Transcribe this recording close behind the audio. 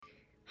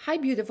Hi,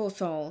 beautiful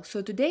soul.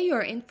 So, today you're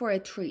in for a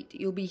treat.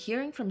 You'll be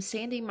hearing from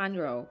Sandy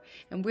Munro,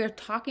 and we're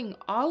talking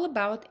all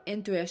about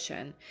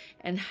intuition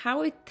and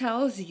how it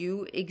tells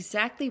you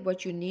exactly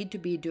what you need to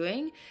be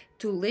doing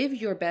to live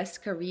your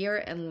best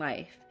career and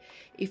life.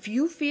 If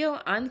you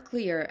feel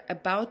unclear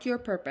about your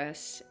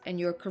purpose and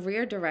your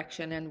career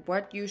direction and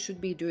what you should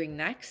be doing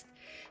next,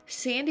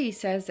 Sandy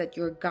says that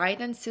your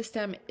guidance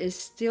system is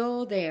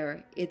still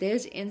there, it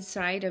is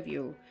inside of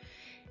you.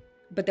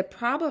 But the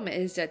problem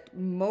is that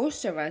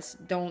most of us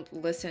don't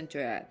listen to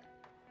it.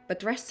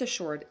 But rest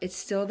assured, it's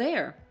still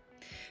there.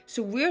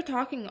 So, we're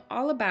talking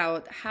all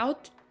about how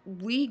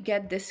we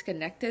get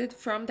disconnected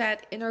from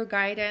that inner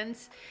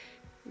guidance,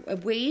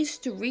 ways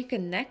to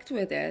reconnect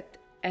with it,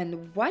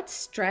 and what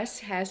stress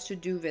has to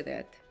do with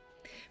it.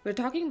 We're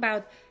talking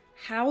about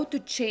how to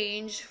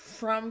change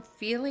from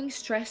feeling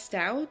stressed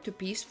out to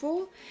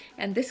peaceful,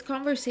 and this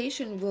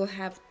conversation will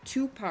have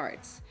two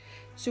parts.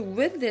 So,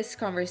 with this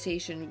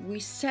conversation, we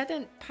set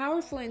a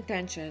powerful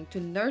intention to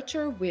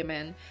nurture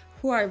women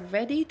who are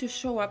ready to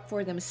show up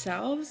for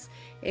themselves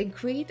and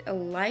create a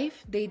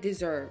life they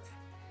deserve.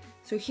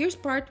 So, here's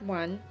part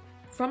one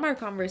from our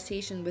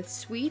conversation with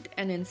sweet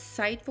and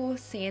insightful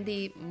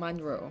Sandy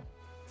Munro.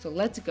 So,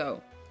 let's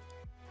go.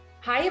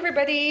 Hi,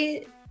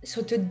 everybody.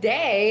 So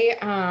today,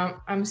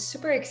 I'm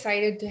super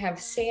excited to have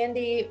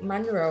Sandy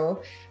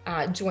Munro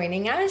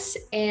joining us.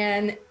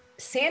 And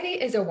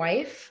Sandy is a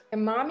wife, a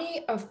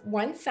mommy of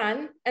one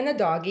son and a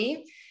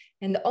doggy,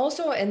 and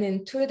also an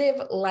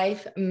intuitive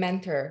life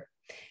mentor.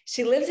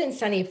 She lives in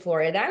sunny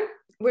Florida,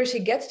 where she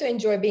gets to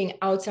enjoy being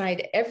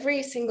outside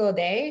every single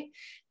day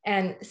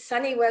and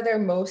sunny weather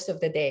most of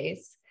the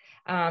days.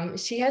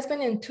 She has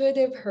been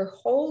intuitive her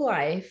whole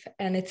life,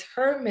 and it's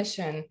her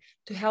mission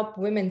to help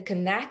women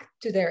connect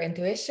to their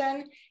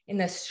intuition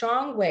in a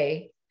strong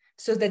way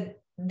so that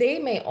they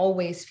may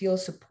always feel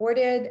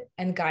supported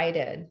and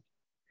guided.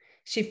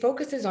 She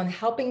focuses on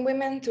helping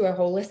women through a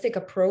holistic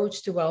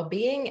approach to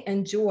well-being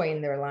and joy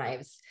in their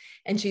lives.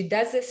 And she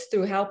does this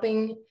through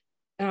helping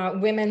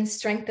women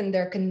strengthen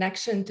their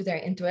connection to their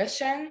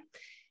intuition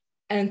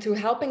and through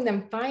helping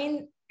them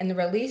find and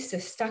release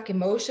the stuck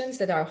emotions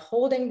that are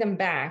holding them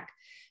back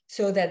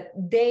so that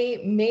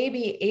they may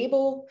be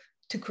able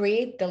to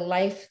create the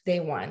life they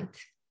want.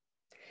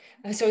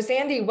 So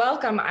Sandy,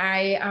 welcome.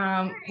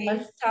 I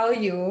must tell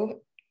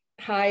you,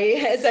 hi,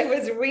 as I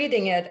was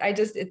reading it,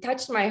 it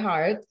touched my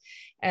heart.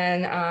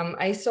 And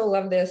I so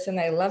love this, and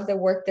I love the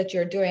work that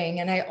you're doing.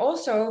 And I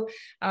also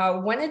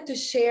wanted to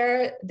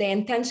share the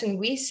intention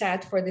we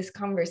set for this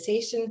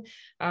conversation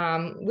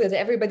with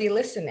everybody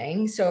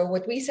listening. So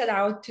what we set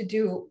out to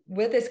do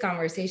with this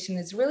conversation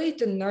is really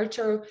to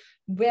nurture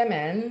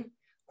women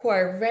who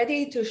are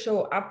ready to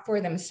show up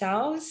for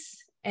themselves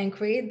and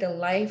create the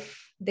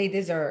life they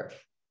deserve.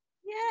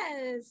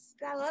 Yes,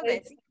 I love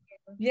it.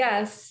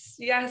 Yes,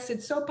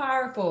 it's so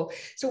powerful.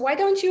 So why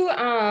don't you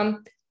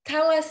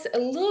tell us a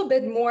little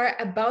bit more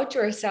about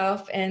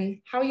yourself and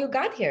how you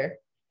got here?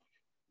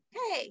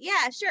 Okay,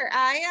 yeah, sure.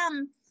 I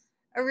am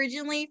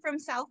originally from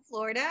South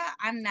Florida.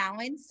 I'm now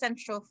in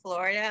Central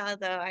Florida,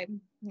 although I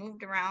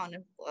moved around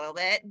a little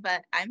bit,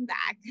 but I'm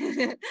back.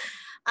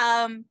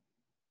 um,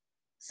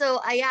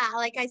 yeah,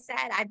 like I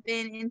said, I've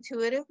been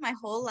intuitive my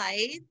whole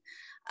life.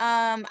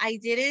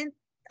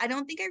 I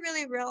don't think I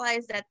really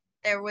realized that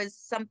there was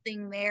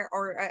something there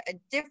or a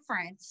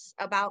difference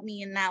about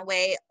me in that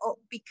way,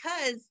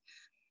 because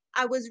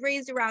I was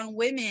raised around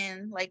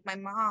women like my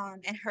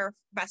mom and her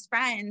best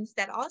friends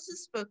that also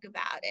spoke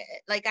about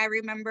it. Like I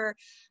remember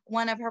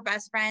one of her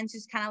best friends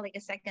who's kind of like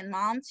a second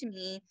mom to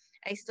me.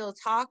 I still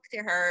talk to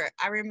her.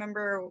 I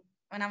remember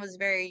when I was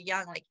very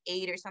young, like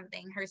 8 or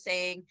something, her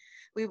saying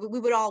we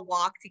would all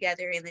walk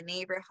together in the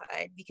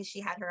neighborhood because she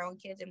had her own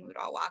kids and we would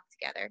all walk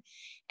together.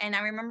 And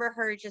I remember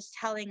her just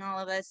telling all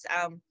of us,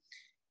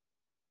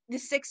 the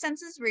sixth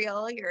sense is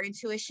real, your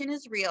intuition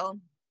is real,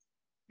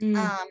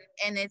 Mm.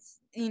 and it's,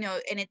 and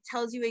it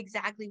tells you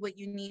exactly what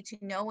you need to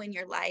know in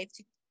your life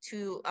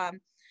to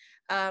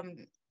um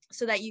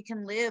so that you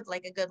can live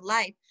like a good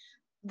life.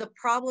 The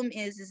problem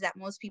is that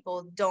most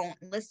people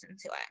don't listen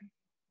to it,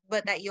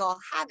 but that you all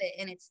have it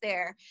and it's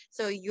there.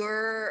 So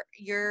your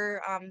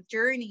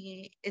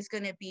journey is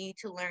going to be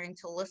to learn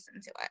to listen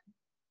to it.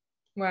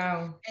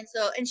 Wow.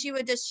 And she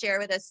would just share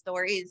with us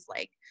stories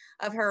like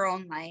of her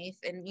own life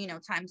and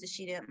times that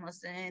she didn't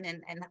listen,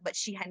 and but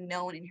she had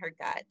known in her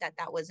gut that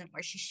that wasn't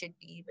where she should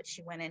be, but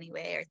she went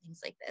anyway, or things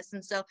like this.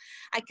 And so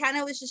I kind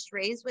of was just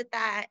raised with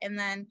that. And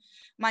then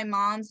my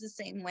mom's the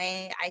same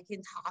way. I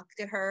can talk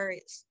to her.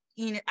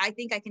 I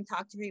think I can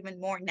talk to her even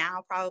more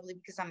now, probably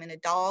because I'm an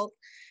adult,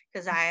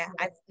 because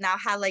I've now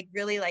had like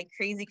really like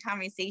crazy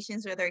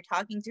conversations where they're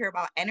talking to her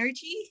about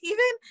energy even.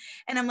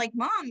 And I'm like,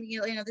 Mom,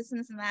 this and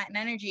this and that and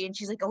energy. And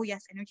she's like, oh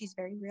yes, energy is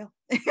very real.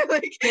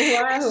 Like she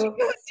Wow. goes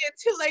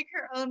into like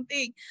her own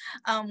thing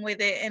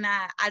with it. And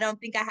I don't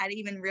think I had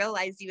even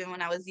realized even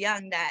when I was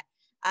young that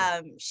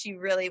she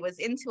really was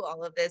into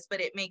all of this.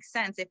 But it makes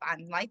sense, if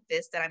I'm like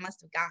this, that I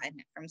must have gotten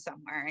it from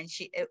somewhere. And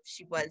it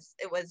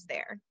was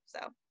there. So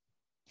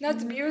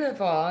That's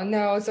beautiful.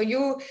 No, so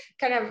you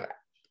kind of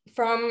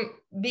from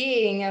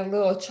being a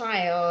little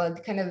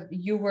child, kind of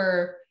you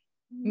were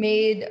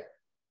made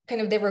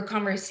kind of, there were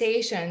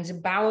conversations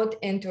about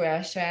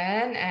intuition,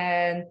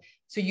 and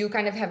so you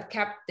kind of have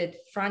kept it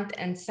front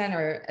and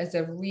center as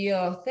a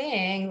real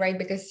thing, right?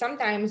 Because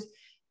sometimes,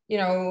 you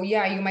know,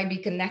 yeah, you might be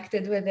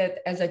connected with it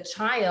as a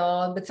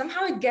child, but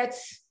somehow it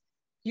gets,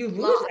 you lose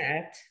Lost.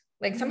 it.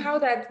 Like somehow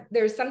that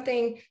there's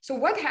something. So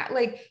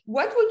like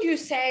what would you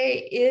say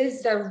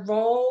is the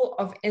role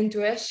of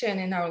intuition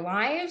in our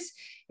lives,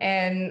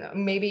 and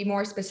maybe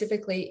more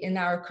specifically in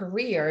our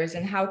careers,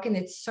 and how can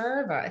it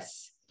serve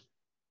us?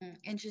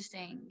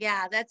 Interesting.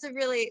 Yeah, that's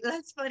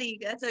funny.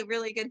 That's a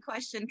really good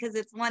question because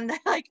it's one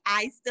that like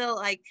I still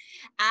like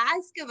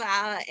ask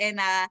about and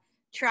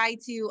try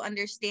to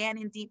understand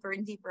in deeper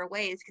and deeper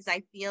ways because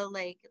I feel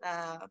like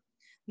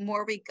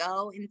more we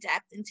go in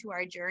depth into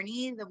our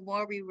journey, the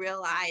more we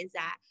realize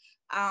that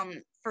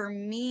for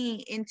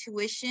me,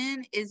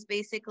 intuition is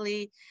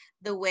basically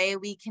the way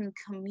we can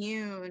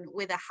commune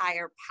with a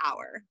higher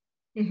power.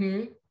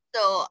 Mm-hmm.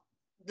 So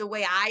the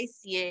way I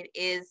see it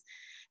is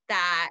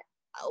that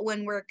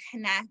when we're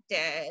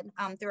connected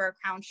through our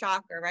crown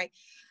chakra, right?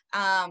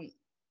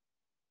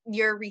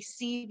 You're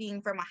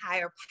receiving from a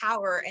higher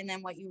power, and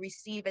then what you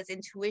receive as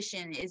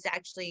intuition is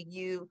actually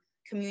you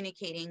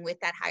communicating with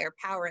that higher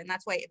power, and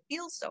that's why it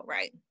feels so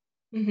right.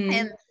 Mm-hmm.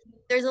 And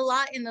there's a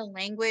lot in the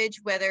language,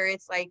 whether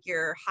it's like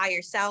your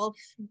higher self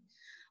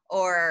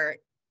or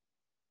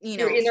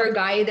Your inner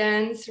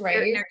guidance, your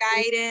right? inner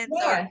guidance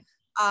Yeah.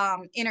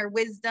 or inner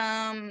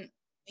wisdom,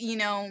 you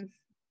know.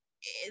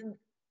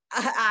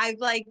 I've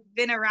like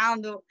been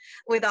around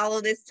with all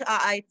of this.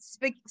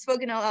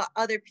 Spoken to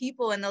other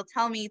people, and they'll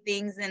tell me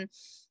things, and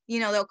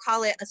they'll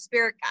call it a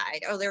spirit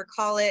guide, or they'll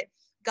call it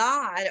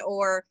God,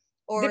 or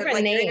Different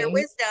like your inner names.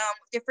 wisdom,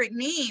 different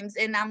names.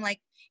 And I'm like,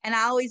 and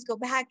I always go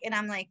back, and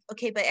I'm like,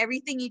 okay, but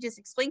everything you just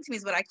explained to me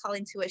is what I call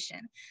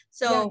intuition.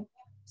 Yeah.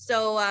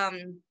 So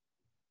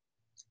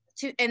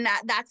and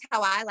that's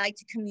how I like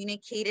to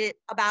communicate it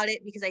about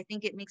it, because I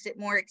think it makes it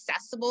more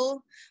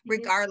accessible Mhm.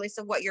 regardless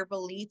of what your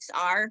beliefs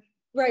are.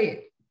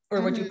 Right. Or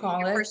what you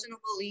call Your it. personal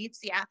beliefs.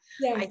 Yeah.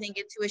 Yeah. I think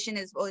intuition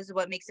is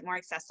what makes it more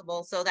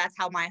accessible. So that's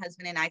how my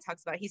husband and I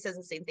talks about it. He says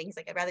the same things.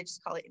 Like, I'd rather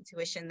just call it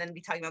intuition than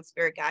be talking about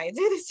spirit guides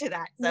or this or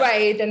that. So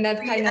Right. And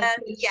that kind of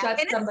yeah,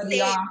 shuts and it's the somebody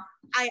same. off.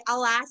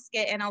 I'll ask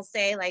it and I'll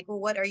say like,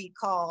 well, what are you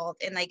called?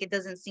 And like, it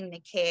doesn't seem to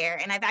care.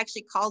 And I've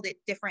actually called it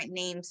different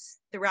names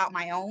throughout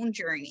my own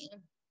journey,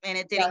 and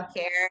it didn't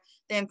Yeah. care.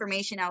 The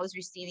information I was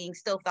receiving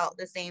still felt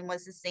the same,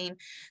 was the same.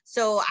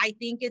 So I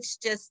think it's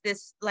just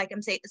this, like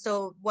I'm saying,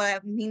 so what I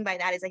mean by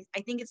that is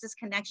I think it's this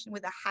connection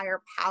with a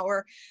higher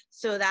power,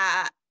 so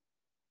that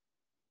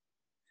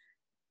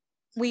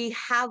we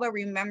have a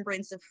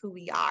remembrance of who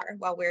we are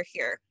while we're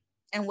here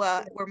and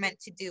what we're meant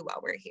to do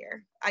while we're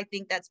here. I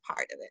think that's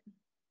part of it.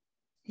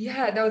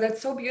 Yeah, no,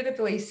 that's so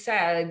beautifully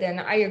said. And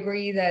I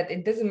agree that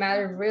it doesn't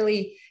matter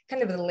really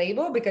kind of the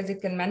label, because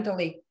it can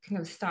mentally kind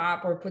of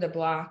stop or put a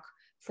block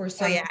for Oh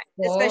some yeah,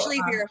 people. especially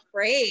if you're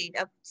afraid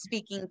of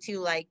speaking to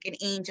like an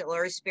angel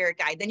or a spirit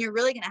guide, then you're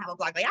really gonna have a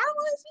block. Like, I don't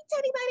want to speak to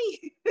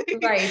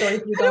anybody. Right. Or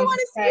if you I don't don't want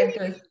to see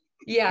subscribe anything. to,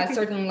 yeah,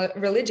 certain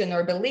religion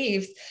or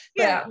beliefs.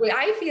 Yeah. But what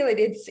I feel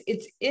it's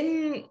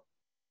in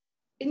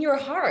your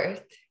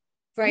heart,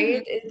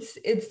 right? Mm-hmm.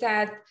 It's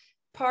that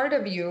part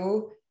of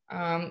you,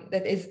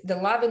 that is the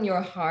love in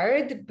your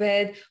heart.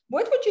 But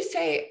what would you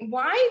say,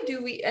 why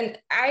do we, and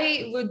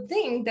I would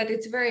think that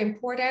it's very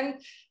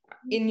important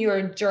in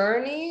your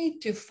journey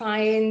to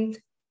find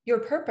your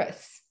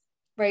purpose,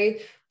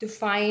 right? To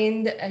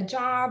find a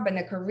job and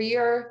a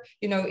career,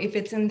 if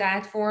it's in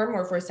that form,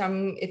 or for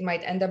some it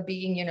might end up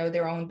being,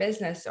 their own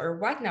business or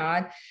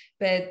whatnot.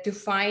 But to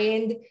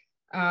find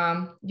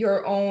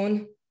your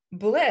own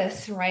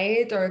bliss,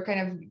 right? Or kind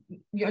of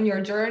on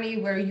your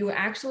journey where you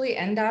actually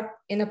end up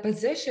in a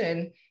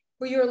position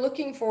where you're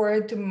looking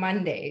forward to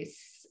Mondays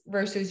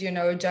versus,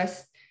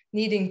 just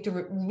needing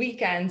to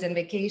weekends and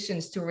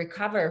vacations to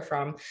recover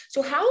from.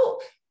 So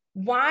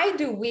why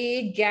do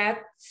we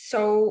get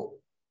so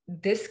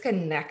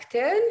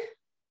disconnected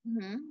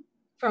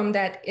from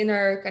that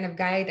inner kind of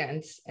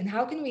guidance, and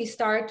how can we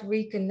start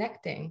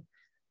reconnecting?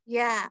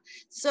 Yeah.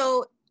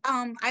 So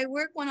I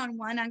work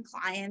one-on-one on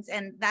clients,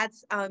 and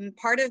that's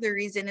part of the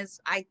reason is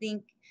I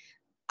think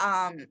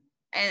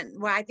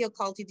and why I feel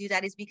called to do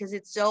that is because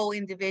it's so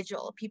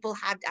individual. People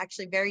have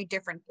actually very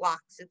different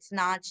blocks. It's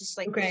not just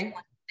like this Okay.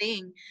 one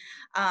thing.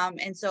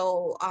 And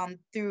so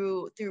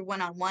through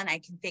one-on-one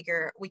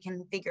we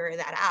can figure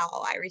that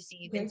out. I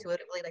receive Okay.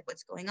 intuitively like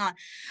what's going on.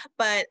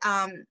 But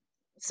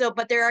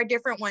but there are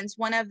different ones.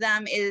 One of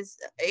them is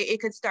it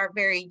could start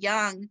very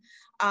young.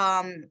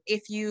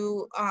 If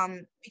you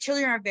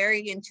children are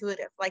very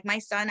intuitive. Like my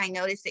son, I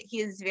noticed that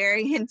he is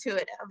very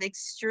intuitive,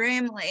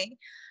 extremely.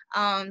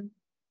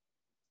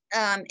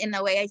 In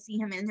the way I see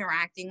him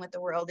interacting with the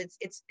world, and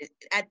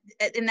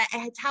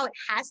that's how it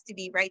has to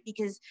be, right?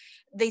 Because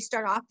they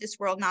start off this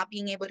world not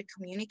being able to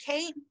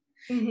communicate,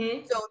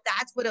 Mm-hmm. So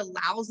that's what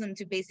allows them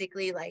to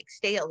basically like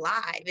stay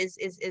alive,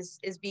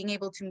 is being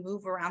able to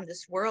move around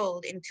this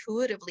world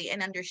intuitively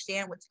and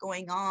understand what's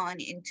going on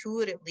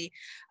intuitively,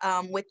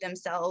 with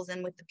themselves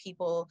and with the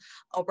people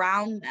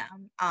around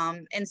them.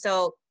 And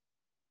so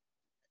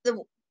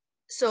the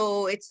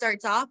so it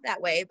starts off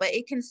that way, but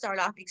it can start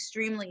off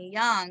extremely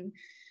young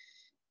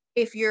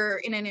if you're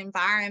in an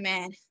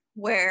environment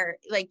where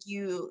like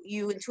you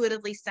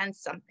intuitively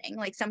sense something,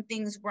 like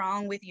something's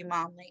wrong with you,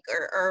 mom, like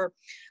or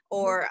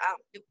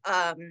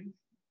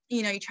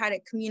you know, you try to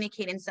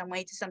communicate in some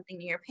way to something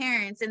to your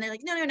parents and they're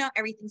like, no, no, no,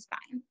 everything's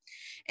fine.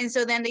 And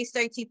so then they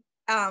start to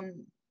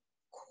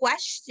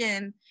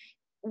question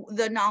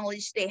the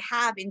knowledge they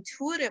have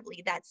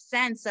intuitively, that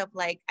sense of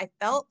like, I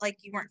felt like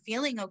you weren't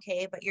feeling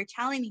okay, but you're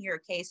telling me you're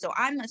okay, so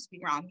I must be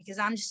wrong because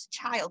I'm just a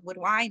child, what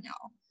do I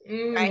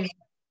know? Right.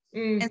 Mm.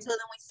 Mm. And so then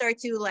we start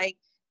to like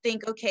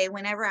think, okay,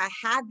 whenever I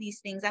have these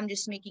things, I'm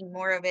just making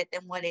more of it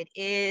than what it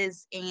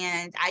is.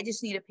 And I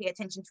just need to pay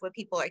attention to what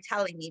people are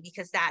telling me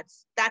because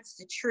that's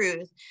the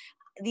truth.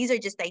 These are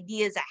just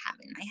ideas I have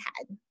in my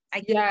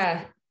head.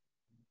 Yeah.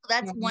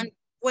 That's one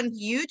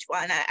huge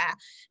one that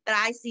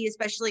I see,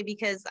 especially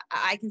because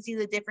I can see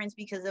the difference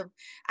because of,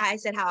 I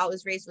said how I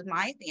was raised with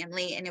my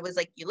family, and it was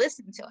like you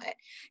listen to it.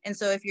 And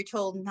so if you're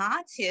told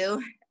not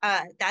to,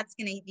 that's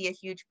going to be a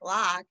huge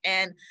block.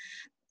 And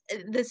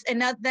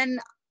then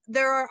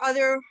there are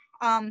other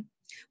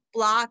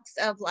blocks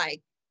of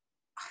like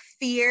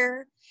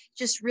fear,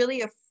 just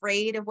really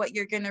afraid of what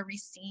you're going to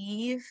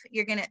receive.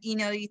 You're going to, you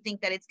know, you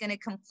think that it's going to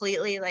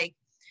completely like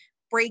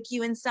break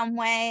you in some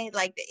way.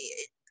 Like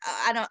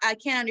I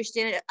can't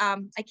understand it.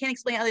 I can't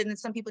explain other than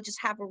some people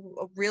just have a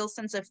real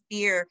sense of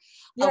fear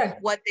of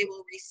what they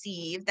will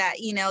receive, that,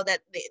 you know, that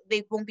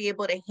they won't be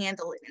able to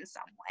handle it in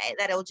some way,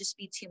 that it'll just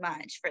be too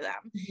much for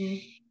them. Mm-hmm.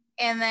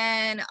 And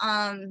then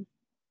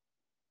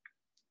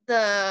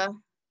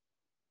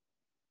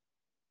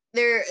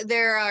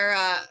there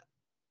are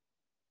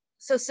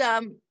so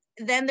some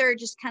then there are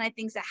just kind of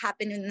things that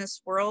happen in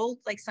this world,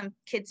 like some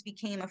kids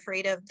became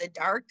afraid of the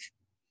dark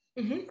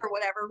for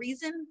whatever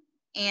reason.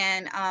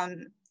 And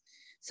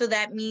so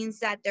that means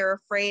that they're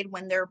afraid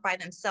when they're by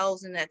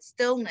themselves in that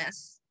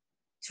stillness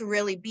to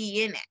really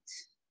be in it,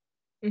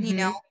 you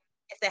know,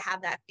 if they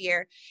have that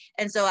fear.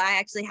 And so I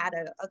actually had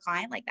a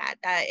client like that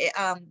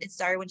it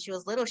started when she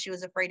was little. She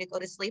was afraid to go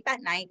to sleep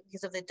at night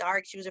because of the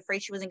dark. She was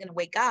afraid she wasn't going to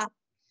wake up.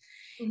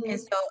 And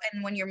so,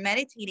 and when you're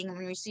meditating and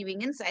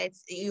receiving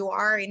insights, you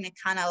are in a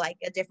kind of like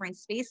a different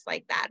space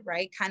like that,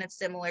 right? Kind of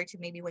similar to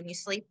maybe when you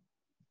sleep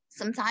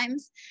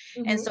sometimes.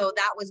 And so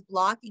that was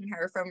blocking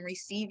her from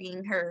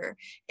receiving her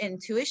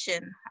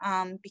intuition,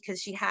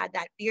 because she had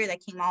that fear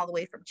that came all the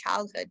way from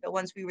childhood. But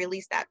once we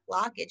released that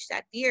blockage,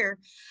 that fear,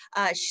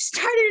 she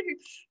started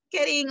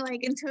getting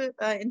like into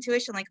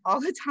intuition like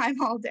all the time,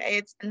 all day.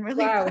 It's been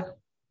really fun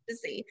to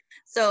see.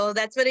 So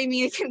that's what I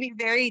mean. It can be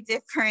very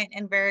different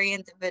and very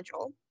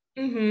individual.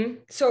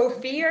 So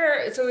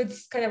fear, so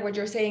it's kind of what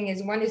you're saying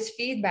is, one is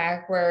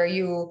feedback where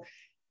you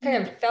kind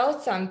of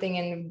felt something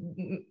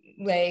and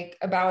like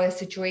about a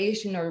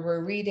situation, or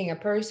we're reading a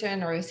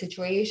person or a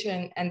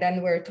situation, and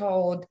then we're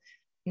told,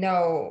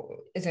 no,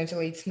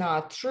 essentially it's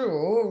not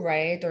true,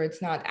 right? Or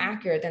it's not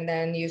accurate. And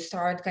then you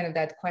start kind of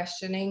that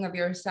questioning of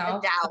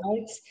yourself,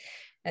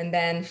 and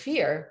then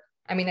fear.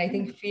 I mean, I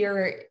think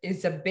fear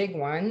is a big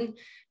one.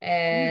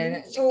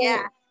 And so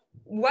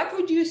what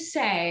would you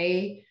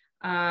say,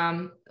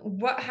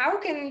 how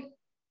can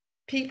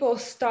people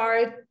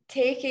start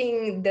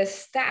taking the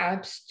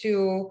steps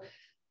to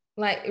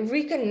like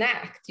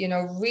reconnect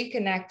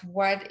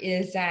what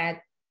is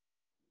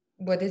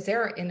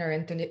their inner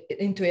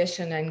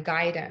intuition and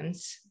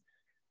guidance?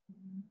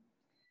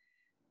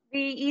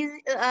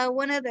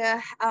 One of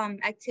the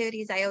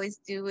activities I always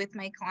do with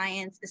my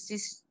clients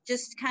is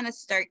just kind of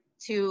start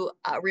to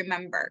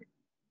remember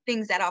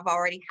things that have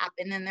already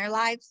happened in their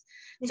lives.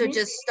 So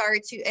just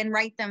start to and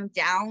write them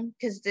down,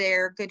 because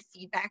they're good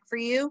feedback for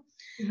you.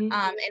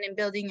 And in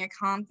building your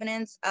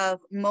confidence of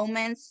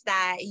moments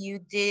that you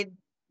did,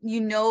 you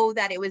know,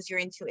 that it was your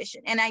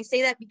intuition. And I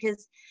say that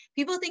because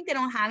people think they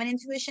don't have an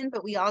intuition,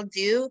 but we all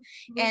do.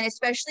 And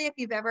especially if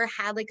you've ever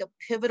had like a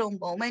pivotal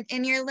moment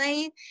in your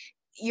life,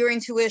 your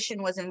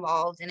intuition was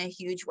involved in a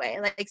huge way,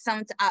 like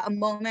a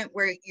moment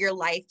where your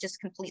life just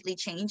completely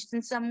changed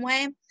in some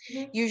way.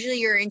 Usually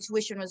your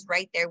intuition was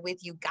right there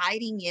with you,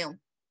 guiding you,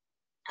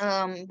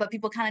 but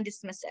people kind of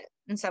dismiss it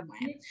in some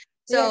way.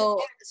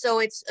 So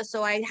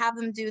I have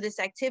them do this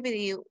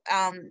activity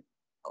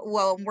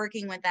while I'm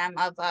working with them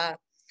of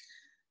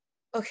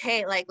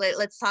okay, like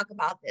let's talk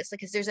about this,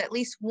 because there's at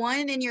least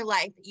one in your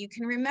life that you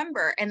can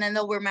remember, and then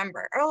they'll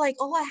remember, or like,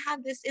 oh, I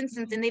have this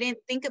instance and they didn't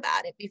think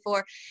about it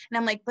before. And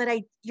I'm like, but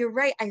you're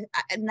right. I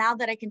now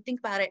that I can think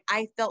about it,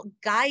 I felt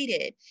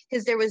guided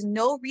because there was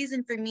no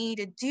reason for me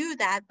to do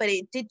that, but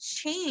it did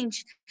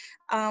change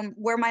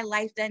where my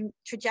life then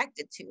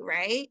trajected to,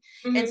 right?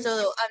 And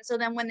so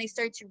then when they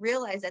start to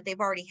realize that they've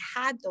already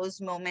had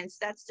those moments,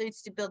 that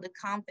starts to build the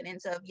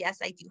confidence of, yes,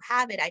 I do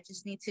have it. I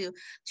just need to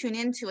tune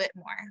into it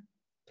more.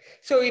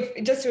 So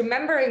if just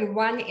remembering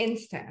one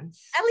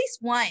instance. At least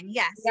one,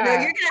 yes. No,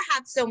 Yeah. you're gonna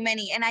have so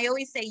many. And I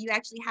always say you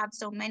actually have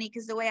so many,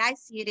 because the way I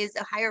see it is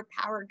a higher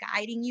power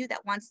guiding you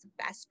that wants the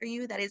best for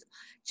you, that is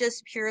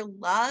just pure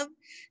love.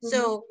 Mhm.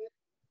 So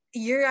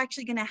you're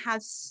actually going to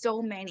have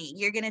so many.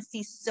 You're going to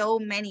see so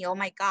many. Oh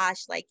my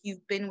gosh, like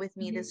you've been with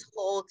me Mhm. this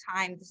whole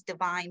time. This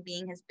divine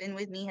being has been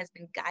with me, has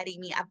been guiding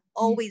me. I've Mhm.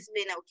 always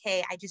been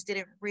okay. I just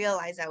didn't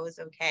realize I was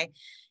okay.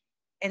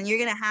 And you're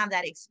going to have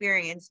that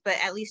experience, but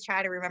at least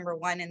try to remember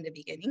one in the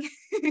beginning.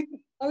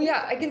 Oh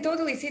yeah, I can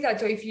totally see that.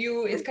 So if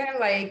you, it's kind of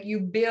like you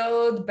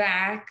build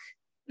back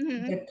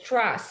Mhm. the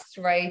trust,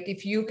 right?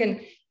 If you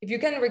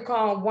can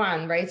recall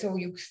one, right? So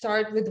you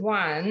start with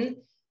one,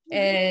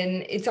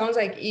 and it sounds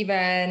like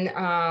even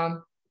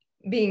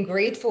being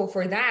grateful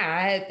for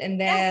that, and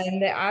then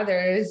Yes. the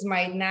others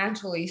might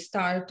naturally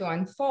start to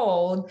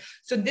unfold.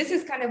 So this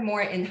is kind of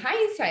more in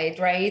hindsight,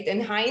 right?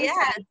 And Yeah.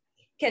 hindsight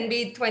can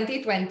be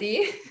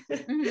 2020,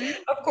 Hmm.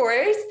 of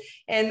course.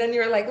 And then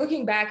you're like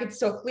looking back, it's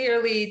so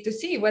clearly to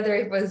see whether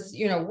it was,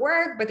 you know,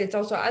 work, but it's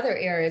also other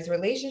areas,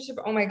 relationship.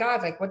 Oh my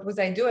God, like what was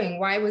I doing?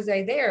 Why was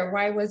I there?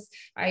 Why was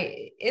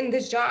I in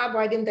this job?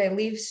 Why didn't I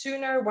leave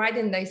sooner? Why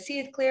didn't I see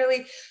it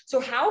clearly? So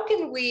how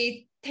can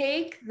we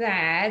take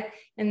that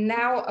and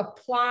now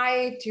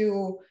apply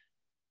to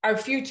our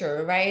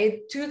future, right?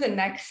 To the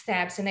next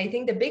steps? And I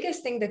think the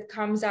biggest thing that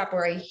comes up,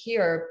 or I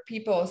hear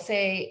people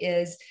say,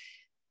 is,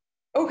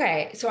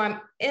 okay, so I'm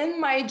in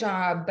my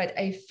job, but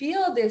I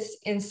feel this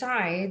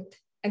inside.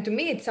 And to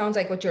me, it sounds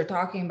like what you're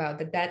talking about,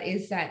 that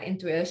is that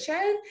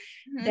intuition,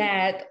 Hmm.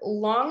 that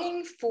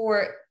longing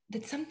for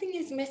that something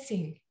is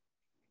missing,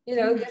 you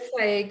know, Hmm. this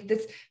like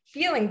this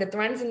feeling that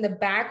runs in the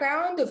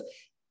background of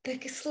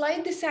like a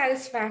slight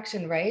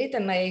dissatisfaction, right?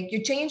 And like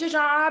you change a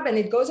job and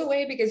it goes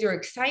away because you're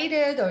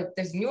excited, or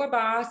there's newer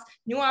boss,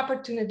 new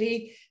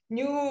opportunity,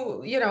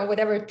 new, you know,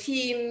 whatever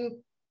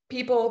team,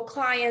 people,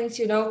 clients,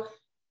 you know,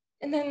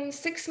 and then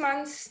 6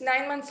 months,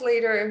 9 months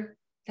later,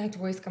 that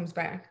voice comes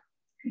back.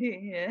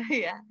 Yeah,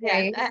 yeah, yeah.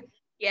 Right?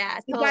 Yeah,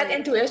 Is that totally.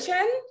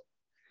 intuition?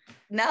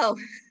 No.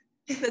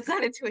 That's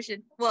not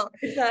intuition.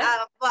 Is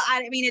that Well,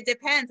 I mean, it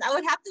depends. I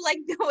would have to like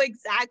know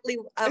exactly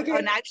an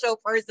okay? actual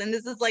person.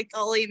 This is like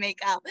totally make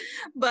up.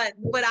 But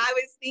what I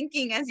was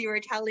thinking as you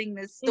were telling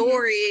this Mhm.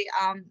 story,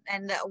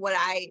 and what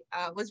I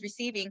was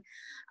receiving,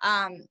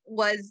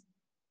 was.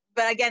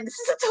 But again, this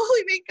is a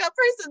totally make up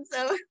person.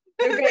 So,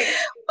 Okay.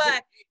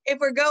 but if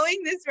we're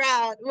going this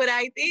route, what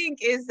I think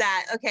is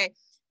that okay.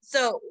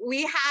 So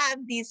we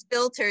have these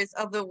filters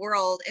of the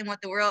world and what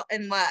the world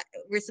and what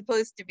we're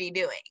supposed to be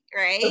doing,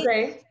 right?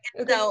 Okay.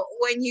 Okay. So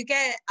when you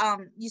get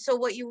so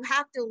what you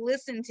have to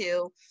listen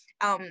to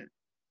um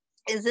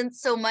isn't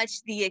so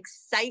much the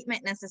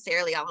excitement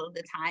necessarily all of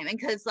the time, and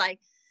because like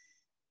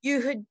you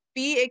could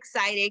be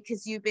excited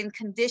because you've been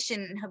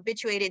conditioned and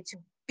habituated to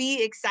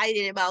be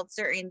excited about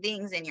certain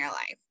things in your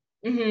life,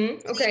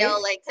 Mm-hmm. you know,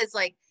 Okay. like because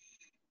like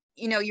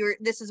you know you're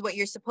this is what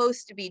you're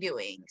supposed to be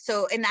doing,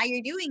 so and now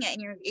you're doing it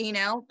and you're you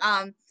know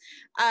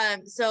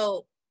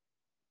so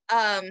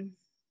um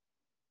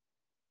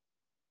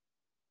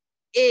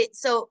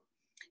so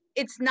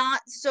it's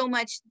not so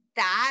much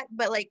that,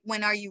 but like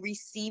when are you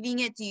receiving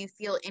it, do you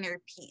feel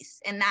inner peace?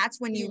 And that's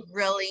when you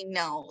really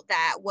know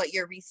that what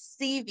you're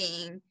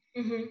receiving,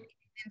 Mm-hmm.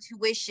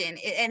 intuition,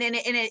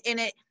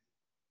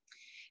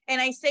 and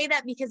I say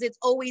that because it's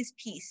always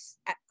peace,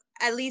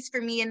 at least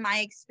for me in my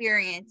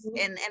experience,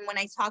 and when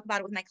I talk about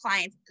it with my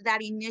clients,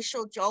 that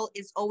initial jolt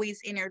is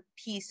always inner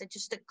peace, it's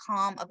just a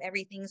calm of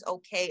everything's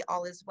okay,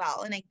 all is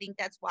well. And I think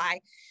that's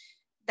why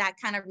that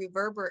kind of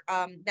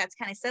that's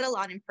kind of said a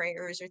lot in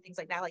prayers or things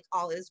like that, like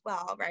all is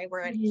well, right,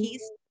 we're at Mm-hmm.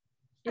 peace.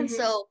 And Mm-hmm.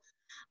 so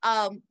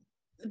um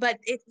but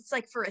it's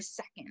like for a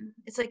second,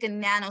 it's like a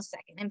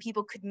nanosecond, and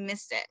people could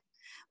miss it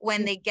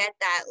when they get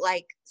that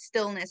like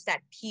stillness,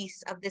 that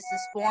peace of this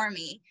is for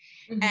me.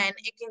 Mm-hmm. And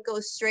it can go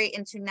straight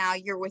into now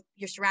you're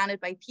surrounded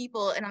by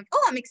people and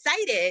I'm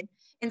excited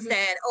Mm-hmm.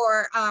 instead,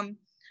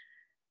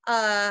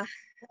 uh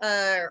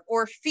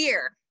or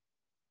fear,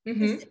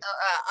 Mm-hmm.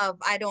 of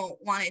I don't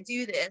want to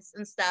do this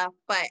and stuff.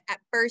 But at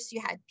first you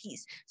had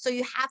peace, so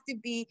you have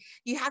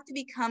to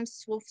become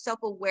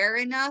self-aware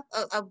enough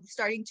of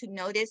starting to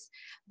notice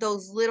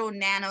those little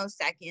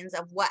nanoseconds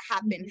of what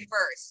happened Mm-hmm.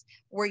 first.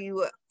 Were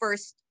you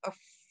first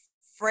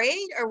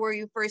afraid, or were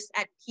you first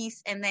at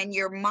peace, and then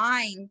your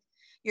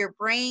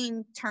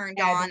brain turned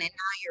on and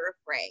now you're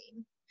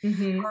afraid?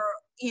 Mm-hmm. Or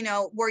you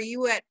know,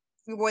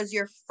 was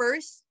your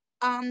first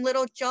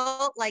little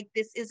jolt like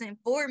this isn't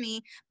for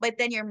me, but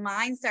then your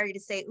mind started to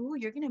say, ooh,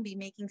 you're gonna be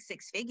making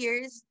six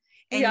figures,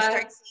 and you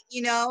start Yeah.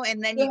 you know,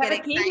 and then You you have get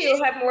a team, excited,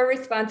 you have more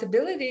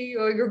responsibility,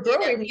 or you're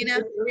growing you in know.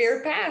 your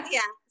career path. Yeah,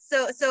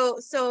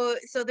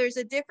 so there's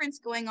a difference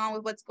going on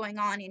with what's going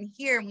on in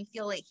here, and we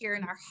feel it here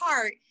in our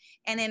heart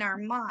and in our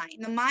mind.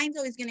 The mind's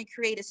always going to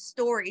create a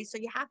story, so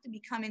you have to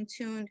become in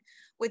tune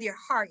with your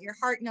heart. Your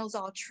heart knows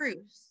all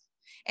truth,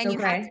 and you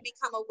have to Okay.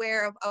 become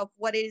aware of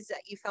what it is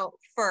that you felt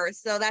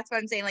first. So that's what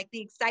I'm saying, like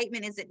the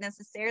excitement isn't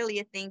necessarily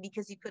a thing,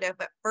 because you could have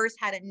at first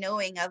had a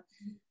knowing of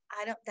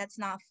that's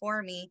not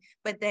for me.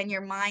 But then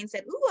your mind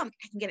said, ooh, I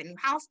can get a new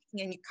house, I can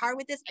get a new car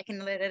with this, I can,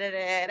 da, da, da,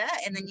 da, da,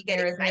 and then you get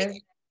There it is.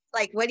 excited.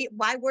 Like, why did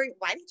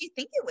you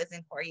think it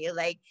wasn't for you?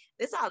 Like,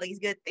 there's all these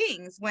good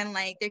things when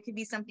like there could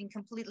be something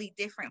completely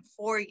different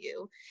for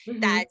you Mm-hmm.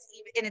 that's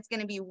even, and it's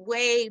going to be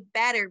way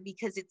better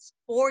because it's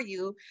for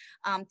you,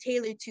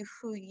 tailored to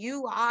who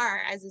you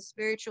are as a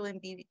spiritual and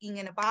being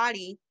in a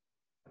body.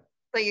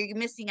 But you're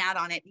missing out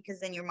on it because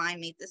then your mind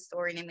made this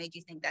story and it made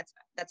you think that's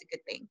a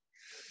good thing.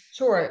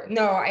 Sure.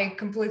 No, I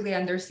completely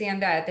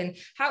understand that. And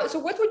how, so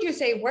what would you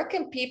say? What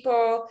can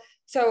people,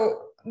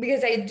 so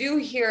because I do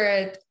hear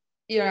it,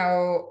 you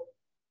know,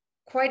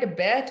 quite a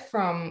bit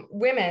from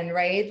women,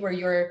 right? Where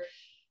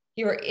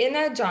you're in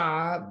a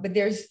job, but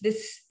there's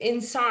this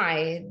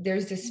inside,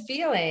 there's this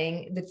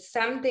feeling that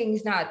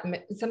something's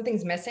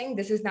missing.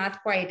 This is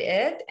not quite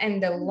it.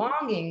 And the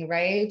longing,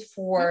 right,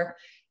 for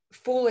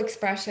full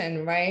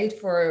expression, right?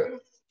 For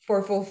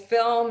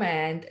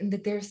fulfillment, and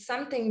that there's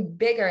something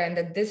bigger, and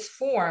that this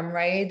form,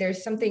 right?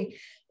 There's something,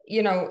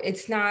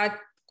 it's not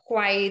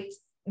quite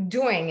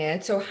doing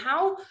it. So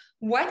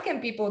what can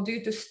people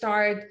do to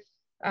start,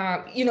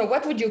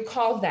 what would you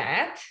call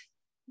that?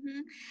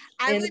 Mhm.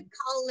 I And would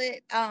call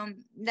it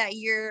that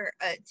you're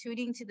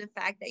tuning to the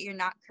fact that you're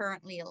not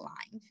currently aligned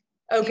in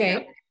your life.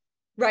 okay,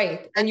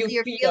 right. And you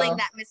You're feeling feel,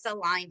 that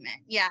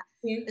misalignment. Yeah.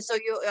 So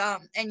you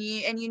and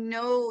you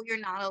know you're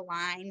not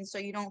aligned, so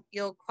you don't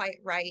feel quite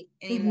right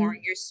anymore in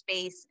mm-hmm. your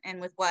space and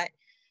with what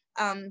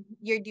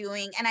you're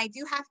doing. And I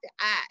do have to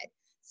add,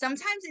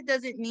 sometimes it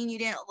doesn't mean you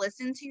didn't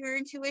listen to your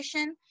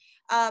intuition,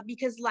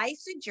 because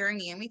life's a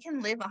journey and we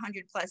can live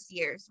 100+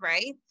 years,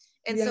 right?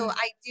 And so Yeah.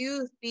 I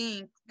do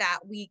think that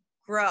we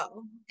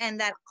grow and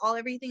that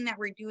everything that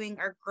we're doing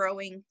are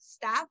growing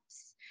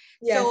steps.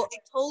 So Yes.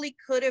 it totally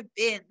could have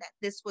been that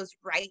this was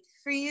right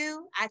for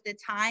you at the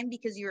time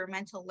because you were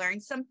meant to learn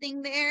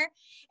something there.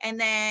 And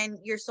then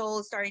your soul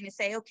is starting to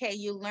say, okay,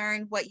 you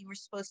learned what you were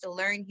supposed to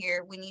learn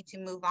here. We need to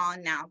move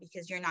on now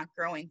because you're not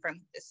growing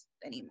from this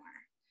anymore.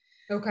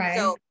 Okay.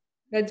 So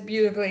That's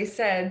beautifully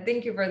said.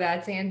 Thank you for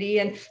that, Sandy.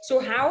 And so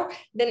how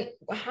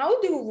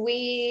do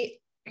we,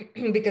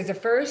 because the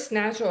first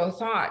natural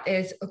thought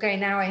is, okay,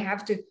 now I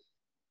have to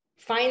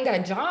find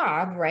that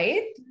job,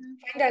 right?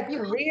 Find that you,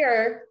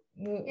 career.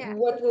 yeah.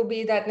 What will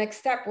be that next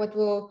step? What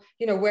will,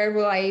 where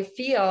will I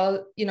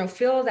fill that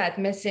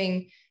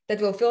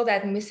will fill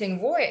that missing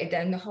void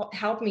and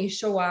help me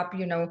show up,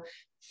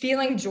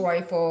 feeling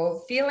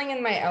joyful, feeling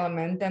in my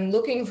element, and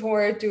looking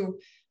forward to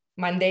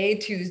Monday,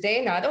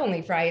 Tuesday, not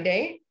only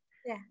Friday.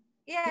 Yeah.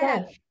 Yeah.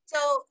 Yeah. So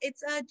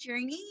it's a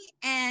journey,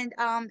 and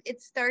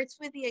it starts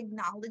with the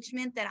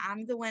acknowledgement that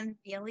I'm the one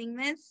feeling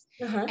this.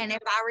 Uh-huh. And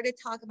if I were to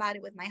talk about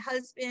it with my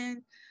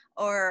husband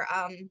or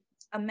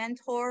a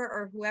mentor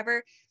or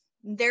whoever,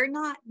 they're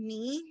not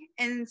me.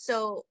 And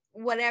so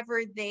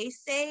whatever they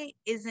say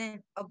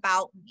isn't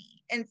about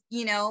me. And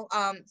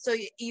so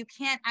you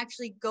can't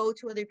actually go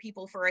to other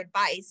people for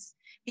advice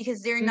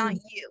because they're not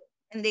Mhm. you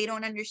and they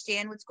don't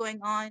understand what's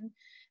going on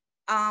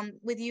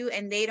with you,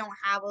 and they don't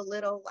have a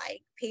little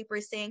like paper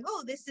saying,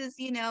 oh, this is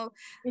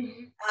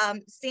Mhm.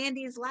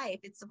 Sandy's life,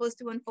 it's supposed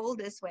to unfold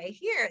this way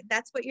here,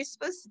 that's what you're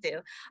supposed to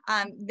do.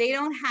 They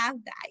don't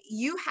have that.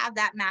 You have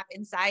that map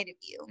inside of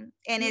you,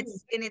 and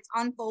it's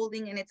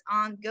unfolding and it's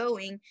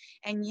ongoing,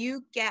 and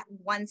you get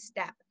one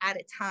step at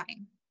a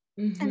time.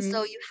 And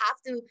so Mhm. you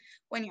have to,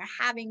 when you're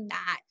having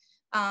that,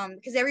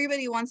 because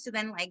everybody wants to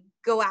then like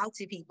go out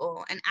to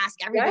people and ask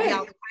everybody all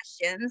Right. the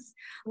questions,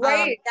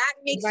 Right. that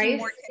makes you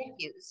more Advice.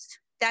 confused.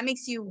 That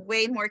makes you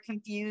way more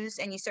confused,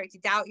 and you start to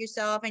doubt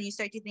yourself, and you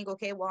start to think,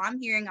 okay, well,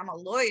 I'm hearing I'm a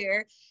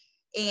lawyer,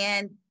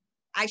 and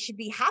I should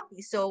be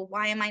happy. So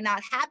why am I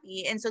not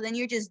happy? And so then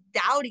you're just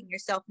doubting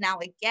yourself now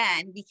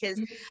again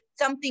because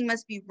something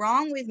must be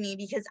wrong with me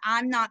because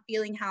I'm not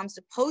feeling how I'm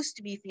supposed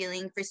to be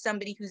feeling for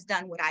somebody who's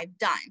done what I've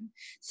done.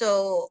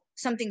 So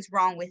something's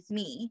wrong with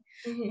me,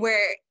 Mhm.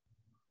 where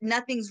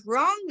nothing's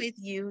wrong with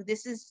you.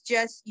 This is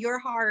just your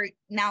heart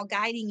now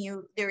guiding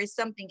you. There is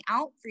something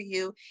out for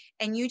you,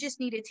 and you just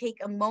need to take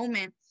a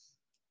moment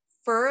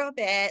for a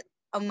bit,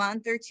 a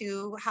month or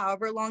two,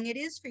 however long it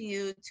is for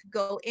you, to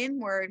go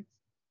inward,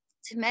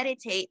 to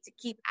meditate, to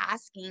keep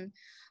asking,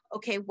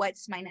 okay,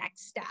 what's my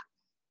next step?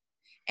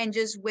 And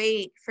just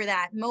wait for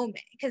that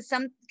moment.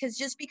 Because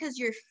just because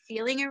you're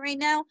feeling it right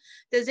now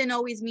doesn't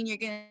always mean you're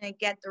gonna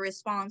get the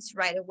response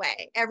right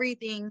away.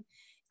 Everything,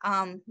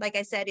 like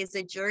I said, is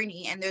a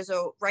journey, and there's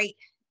a right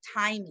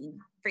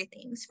timing for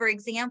things. For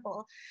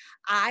example,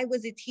 I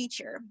was a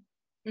teacher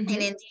in Mhm.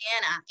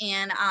 Indiana,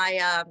 and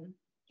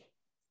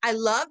I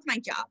loved my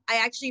job. I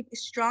actually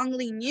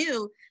strongly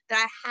knew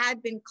that I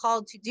had been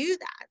called to do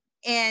that.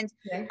 And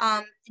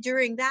Yeah.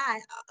 during that,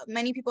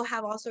 many people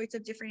have all sorts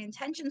of different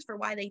intentions for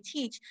why they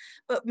teach,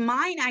 but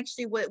mine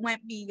actually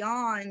went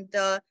beyond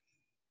the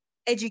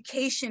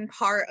education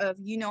part of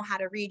how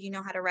to read,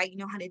 how to write,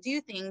 how to do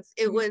things.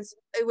 Mhm.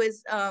 It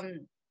was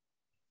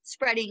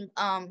spreading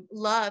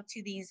love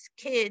to these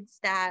kids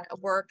that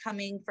were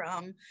coming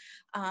from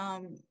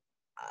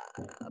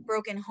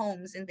broken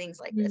homes and things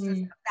like this. And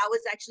Mm. stuff. That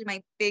was actually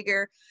my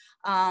bigger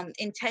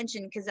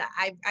intention, because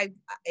I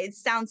it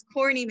sounds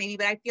corny maybe,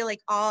 but I feel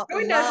like all No,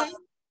 it doesn't.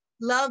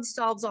 love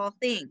solves all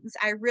things.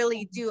 I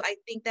really do. I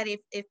think that if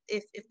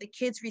the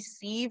kids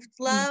received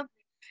love,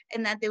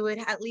 and that they would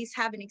at least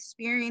have an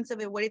experience of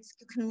it, what it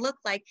can look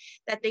like,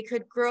 that they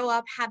could grow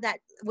up, have that,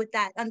 with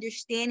that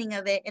understanding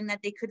of it, and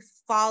that they could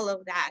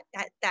follow that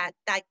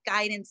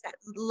guidance, that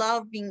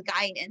loving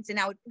guidance. And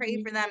I would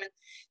pray for them and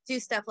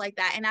do stuff like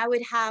that. And I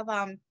would have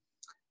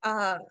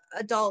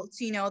adults,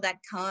 that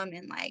come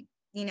and like,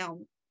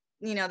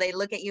 they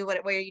look at you,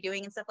 what are you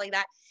doing and stuff like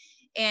that.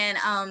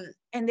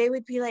 And they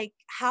would be like,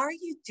 how are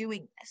you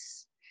doing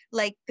this?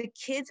 Like, the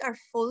kids are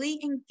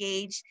fully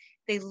engaged.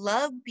 They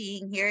love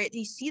being here.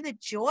 You see the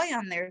joy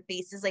on their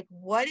faces. Like,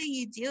 what are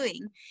you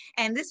doing?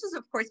 And this was,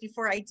 of course,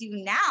 before I do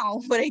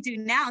now what I do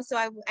now. So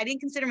I didn't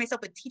consider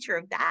myself a teacher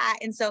of that.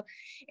 And so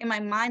in my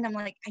mind, I'm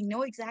like, I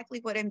know exactly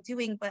what I'm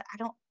doing, but I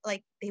don't,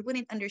 like, they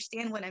wouldn't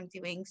understand what I'm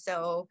doing.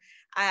 So,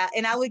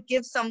 and I would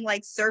give some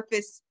like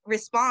surface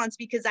response,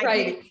 because I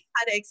didn't know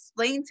how to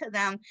explain to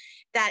them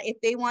that if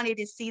they wanted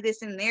to see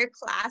this in their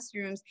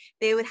classrooms,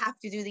 they would have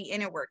to do the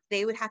inner work.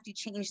 They would have to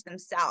change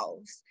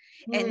themselves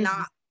and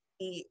not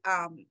be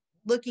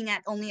looking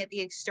at only at the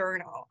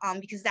external,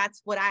 because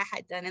that's what I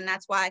had done. And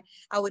that's why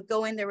I would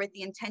go in there with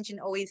the intention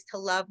always to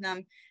love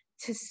them,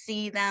 to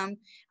see them.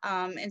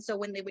 And so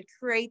when they would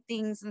create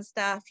things and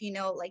stuff,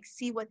 like,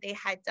 see what they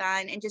had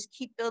done and just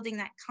keep building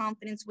that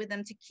confidence with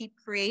them to keep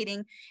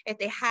creating. If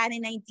they had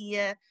an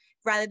idea,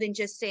 rather than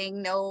just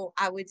saying no,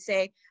 I would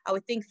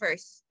think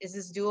first, is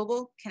this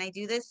doable? Can I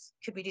do this?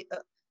 Could we do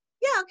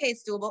yeah, okay,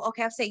 it's doable.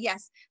 Okay, I'll say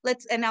yes.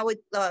 And I would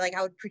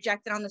I would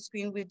project it on the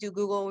screen. We'd do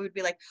Google. We'd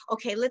be like,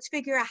 okay, let's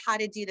figure out how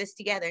to do this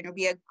together. And it'll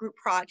be a group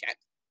project.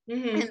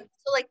 And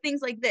so like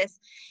things like this.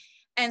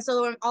 And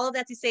so all of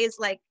that to say is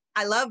like,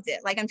 I loved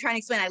it. Like, I'm trying to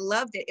explain, I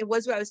loved it. It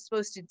was what I was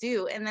supposed to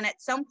do. And then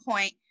at some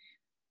point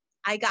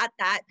I got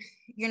that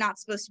you're not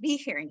supposed to be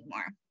here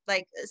anymore.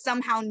 Like,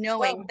 somehow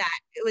knowing that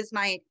it was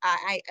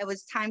it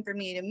was time for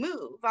me to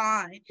move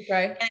on.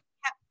 Right. And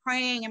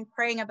praying and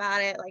praying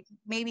about it, like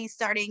maybe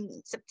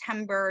starting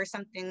September or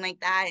something like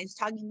that, and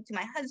talking to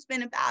my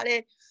husband about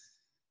it,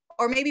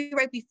 or maybe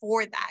right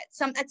before that,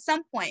 at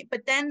some point.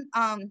 But then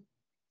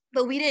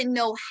but we didn't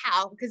know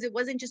how, because it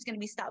wasn't just going to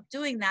be stop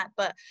doing that,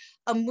 but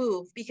a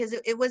move, because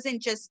it wasn't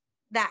just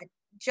that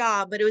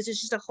job, but it was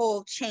just a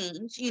whole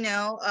change,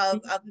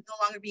 of no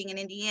longer being in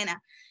Indiana.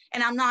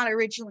 And I'm not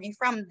originally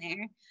from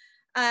there.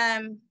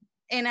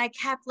 And I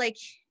kept like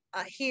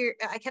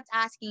I kept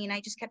asking, and I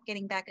just kept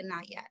getting back a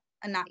not yet,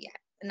 a not yet,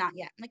 a not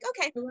yet. I'm like,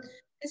 okay.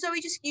 And so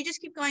you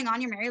just keep going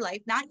on your merry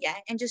life, not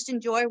yet, and just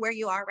enjoy where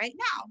you are right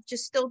now.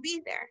 Just still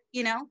be there,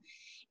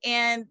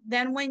 And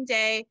then one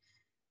day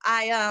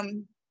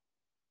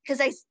because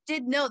I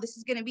did know this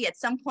is going to be, at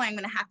some point, I'm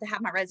going to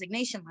have my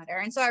resignation letter.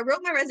 And so I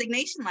wrote my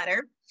resignation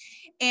letter,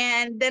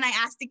 and then I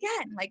asked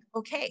again, like,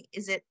 okay,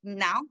 is it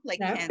now? Like,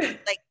 no. And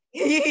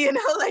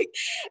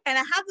I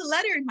have the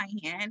letter in my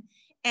hand,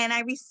 and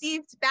I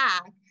received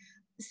back,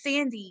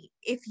 Sandy,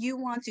 if you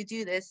want to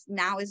do this,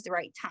 now is the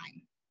right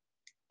time.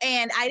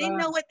 And I didn't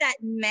know what that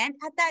meant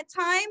at that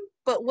time,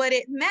 but what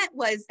it meant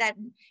was that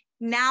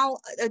now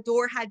a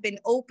door had been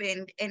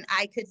opened and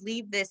I could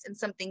leave this, and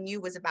something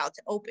new was about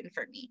to open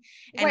for me.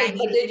 And wait,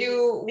 but did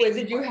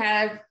you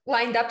have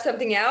lined up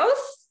something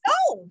else?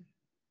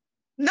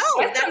 No,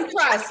 that's the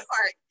trust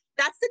part.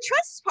 That's the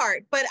trust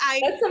part. But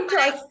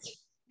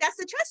that's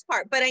the trust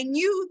part. But I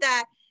knew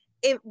that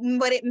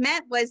what it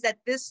meant was that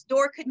this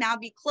door could now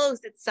be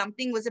closed, that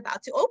something was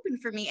about to open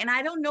for me. And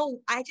I don't know,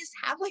 I just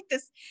have like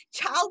this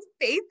child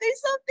faith or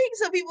something.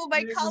 Some people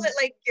might call it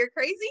like, you're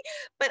crazy,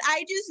 but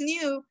I just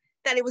knew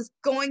that it was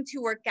going to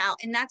work out.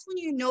 And that's when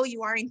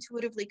you are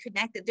intuitively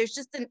connected. There's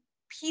just a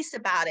piece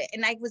about it.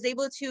 And I was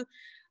able to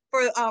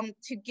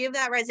give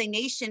that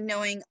resignation,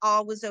 knowing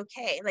all was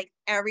okay. Like,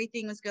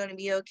 everything was going to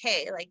be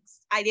okay. Like,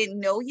 I didn't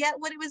know yet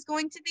what it was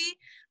going to be,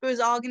 but it was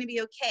all going to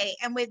be okay.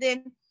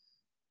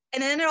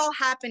 And then it all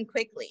happened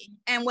quickly.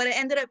 And what it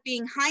ended up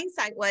being,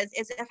 hindsight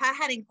is if I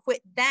hadn't quit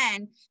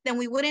then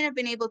we wouldn't have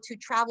been able to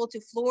travel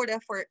to Florida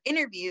for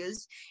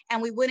interviews,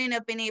 and we wouldn't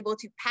have been able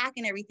to pack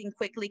and everything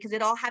quickly, because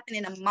it all happened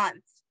in a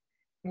month.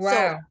 Wow.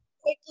 So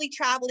quickly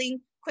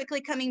traveling,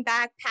 quickly coming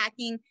back,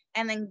 packing,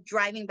 and then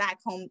driving back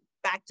home,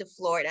 back to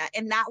Florida.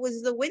 And that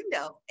was the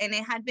window, and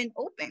it had been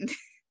opened.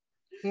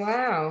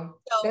 Wow.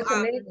 So, that's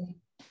amazing.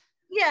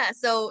 Yeah.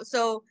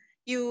 So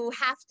you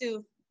have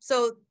to,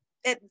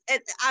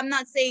 I'm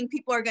not saying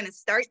people are going to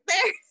start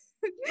there.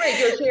 Right,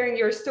 you're sharing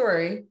your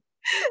story.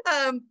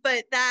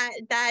 But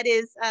that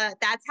is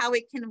that's how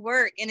it can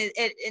work.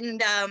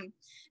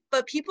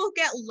 But people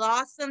get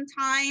lost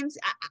sometimes.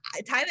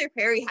 Tyler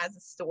Perry has a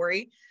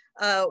story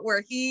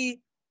where he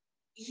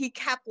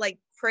kept like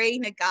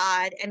praying to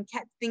God and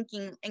kept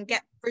thinking, and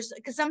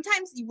because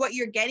sometimes what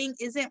you're getting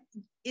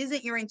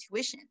isn't your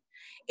intuition.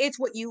 It's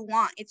what you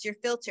want. It's your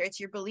filter. It's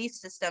your belief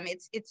system.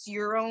 It's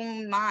your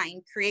own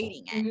mind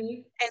creating it.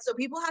 Mm-hmm. And so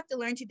people have to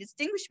learn to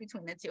distinguish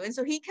between the two. And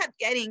so he kept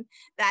getting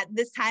that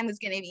this time was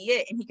going to be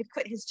it, and he could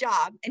quit his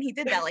job. And he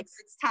did that like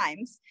 6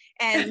 times.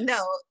 And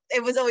no,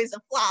 it was always a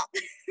flop.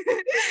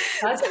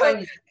 That's So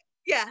funny.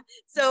 yeah.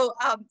 So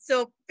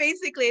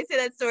basically I say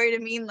that story to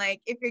mean,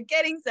 like, if you're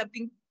getting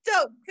something,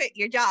 don't quit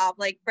your job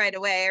like right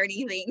away or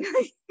anything.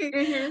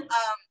 Mm-hmm.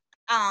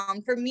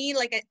 For me,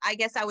 like, I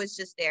guess I was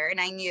just there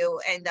and I knew,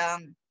 and that,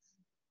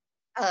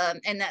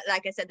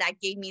 like I said,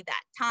 that gave me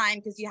that time,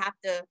 because you have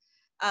to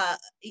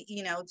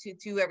to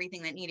do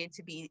everything that needed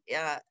to be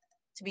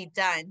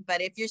done.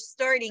 But if you're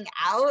starting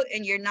out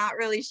and you're not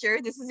really sure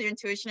if this is your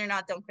intuition or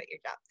not, don't quit your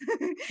job.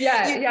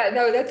 Yeah, You yeah,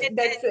 no, it,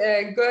 that's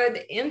a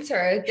good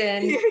insert,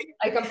 and it,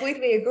 I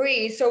completely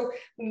agree. So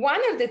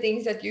one of the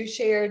things that you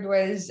shared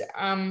was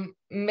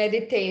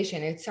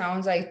meditation. It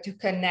sounds like to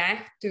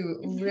connect,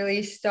 to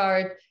really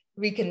start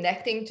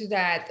reconnecting to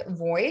that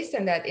voice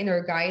and that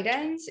inner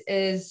guidance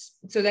is,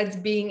 so that's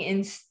being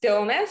in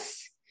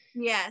stillness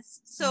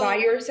yes. by So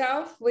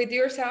yourself, with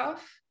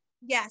yourself.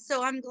 yeah,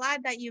 so I'm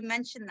glad that you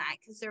mentioned that,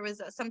 because there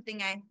was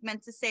something I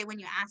meant to say when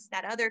you asked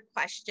that other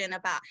question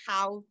about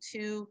how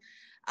to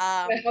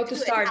Like how to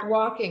do it. start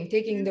walking,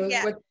 taking those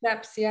Yeah, what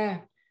steps. Yeah.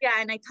 yeah,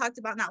 and I talked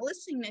about not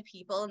listening to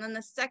people, and then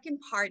the second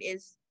part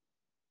is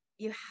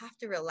you have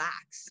to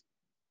relax.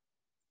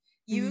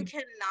 You Mm.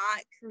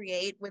 cannot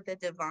create with the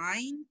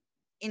divine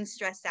in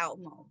stressed out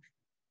mode,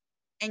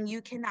 and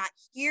you cannot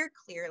hear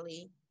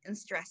clearly in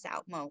stressed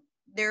out mode.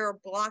 There are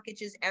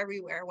blockages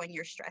everywhere when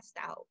you're stressed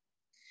out.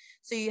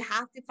 So you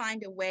have to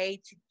find a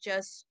way to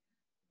just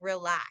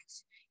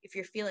relax. If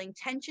you're feeling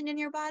tension in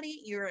your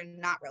body, you're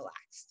not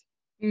relaxed.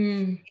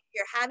 Mm. If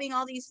you're having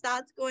all these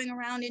thoughts going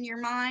around in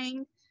your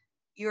mind,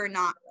 you're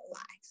not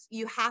relaxed.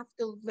 You have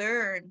to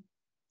learn,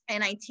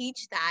 and I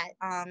teach that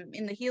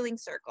in the healing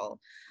circle,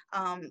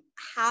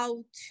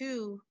 how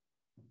to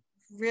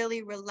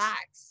really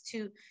relax,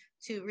 to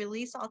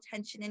release all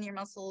tension in your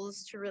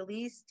muscles, to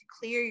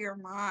clear your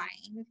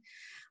mind,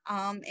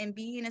 and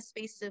be in a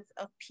space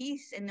of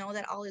peace, and know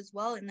that all is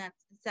well, and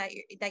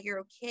that you're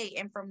okay.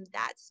 And from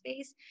that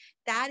space,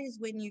 that is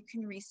when you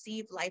can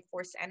receive life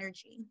force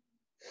energy.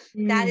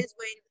 That Mm. is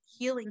when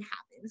healing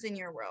happens in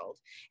your world,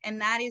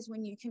 and that is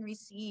when you can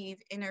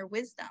receive inner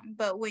wisdom.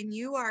 But when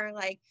you are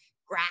like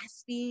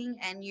grasping,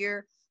 and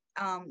you're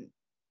um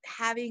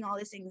having all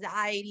this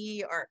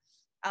anxiety, or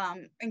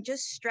and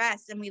just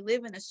stress, and we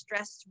live in a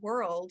stressed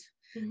world,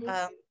 Mhm.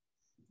 um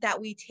that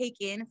we take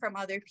in from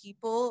other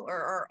people,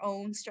 or our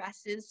own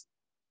stresses,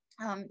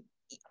 um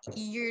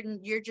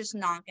you're just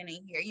not going to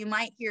hear. You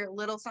might hear a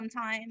little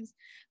sometimes,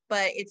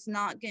 but it's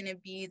not going to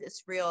be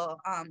this real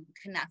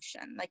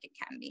connection like it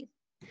can be.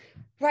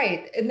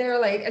 Right. And they're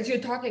like, as you're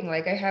talking,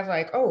 like I have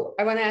like, oh,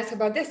 I want to ask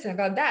about this and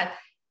about that.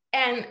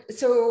 And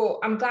so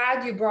I'm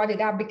glad you brought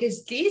it up,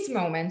 because these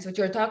moments, which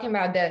you're talking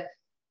about, the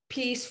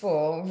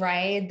peaceful,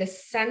 right? The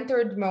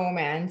centered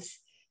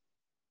moments,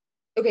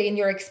 okay, in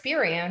your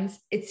experience,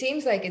 it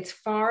seems like it's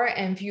far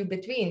and few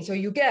between. So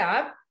you get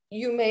up,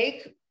 you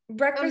make Oh no.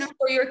 breakfast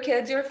for your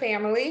kids, your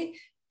family,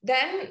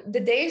 then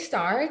the day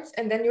starts,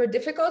 and then your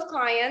difficult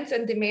clients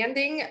and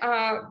demanding,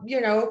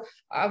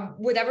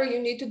 whatever you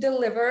need to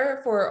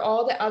deliver for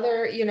all the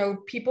other,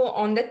 people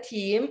on the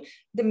team.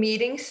 The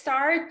meetings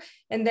start,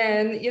 and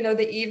then,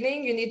 the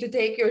evening you need to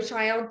take your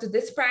child to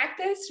this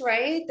practice,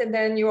 right? And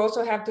then you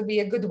also have to be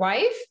a good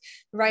wife,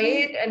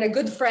 right? And a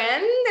good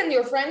friend, and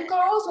your friend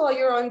calls while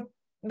you're on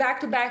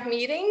back-to-back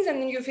meetings,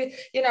 and then you feel,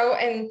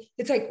 and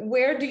it's like,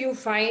 where do you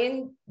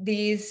find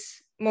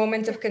these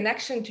moments of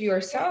connection to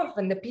yourself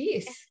and the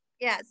peace?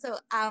 Yeah, so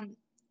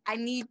I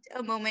need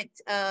a moment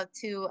to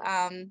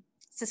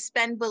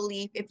suspend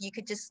belief. If you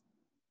could just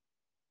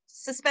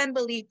suspend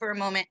belief for a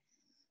moment,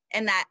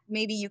 and that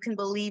maybe you can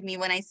believe me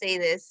when I say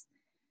this.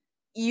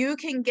 You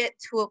can get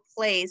to a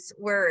place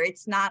where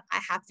it's not, I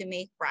have to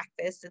make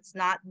breakfast, it's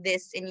not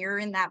this, and you're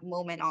in that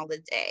moment all the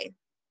day,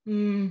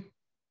 Mm.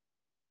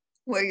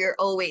 where you're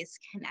always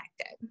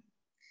connected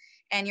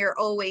and you're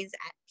always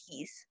at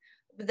peace.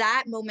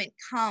 That moment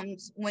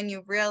comes when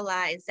you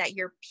realize that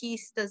your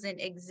peace doesn't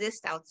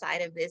exist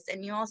outside of this.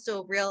 And you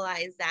also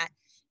realize that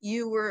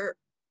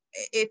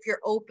if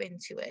you're open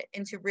to it,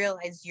 and to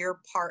realize your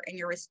part and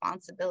your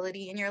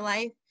responsibility in your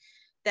life,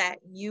 that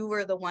you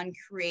were the one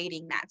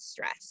creating that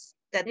stress,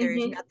 that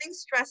there's Mm-hmm. nothing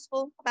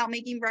stressful about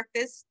making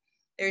breakfast.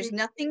 There's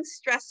nothing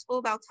stressful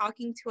about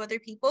talking to other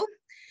people.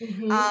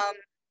 Mm-hmm. Um,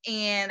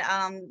 and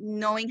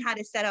knowing how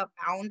to set up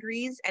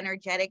boundaries,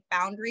 energetic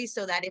boundaries,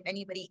 so that if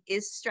anybody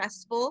is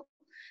stressful,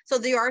 so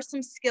there are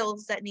some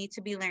skills that need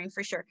to be learned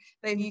for sure,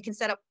 but if you can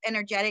set up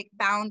energetic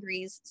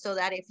boundaries, so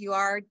that if you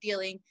are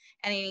dealing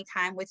at any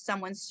time with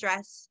someone's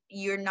stress,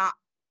 you're not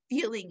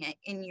feeling it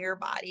in your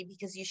body,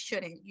 because you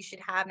shouldn't. You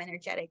should have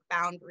energetic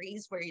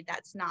boundaries where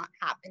that's not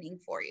happening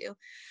for you.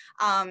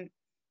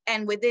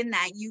 And within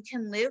that, you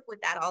can live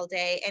with that all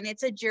day. And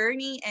it's a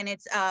journey, and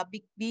it's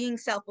being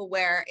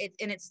self-aware.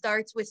 And it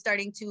starts with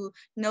starting to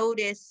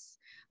notice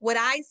what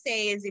I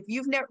say is, if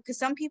you've never, because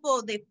some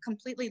people, they've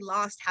completely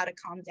lost how to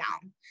calm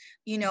down.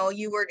 You know,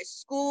 you were to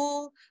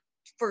school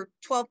for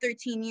 12,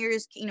 13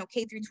 years, you know,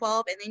 K through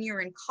 12, and then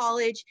you're in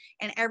college,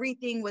 and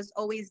everything was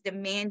always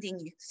demanding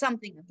you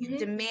something of you,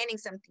 demanding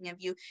something of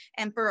you.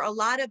 And for a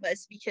lot of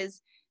us,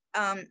 because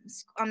I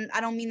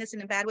don't mean this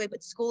in a bad way,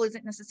 but school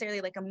isn't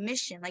necessarily like a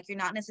mission. Like, you're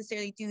not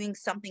necessarily doing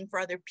something for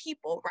other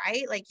people,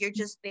 right? Like, you're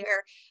just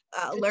there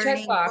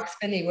learning. Checkbox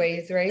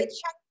anyways, right? A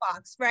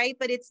checkbox, right?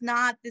 But it's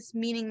not this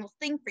meaningful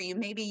thing for you.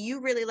 Maybe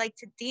you really like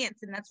to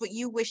dance, and that's what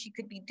you wish you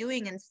could be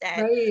doing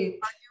instead. Right. Or you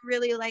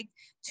really like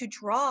to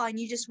draw, and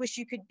you just wish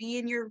you could be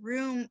in your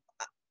room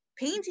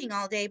painting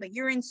all day, but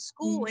you're in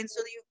school. And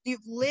so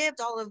you've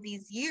lived all of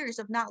these years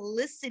of not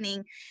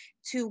listening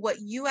to what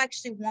you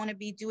actually want to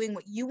be doing,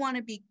 what you want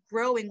to be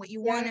growing, what you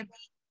want to be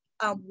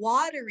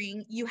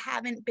watering. You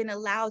haven't been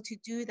allowed to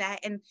do that.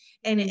 And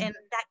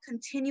that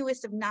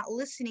continuous of not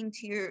listening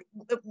to your,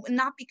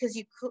 not because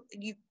it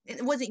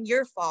wasn't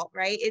your fault,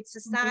 right? It's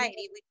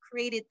society. We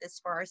created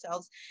this for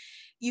ourselves.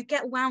 You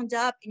get wound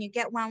up and you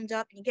get wound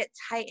up and you get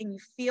tight, and you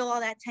feel all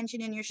that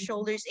tension in your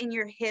shoulders, in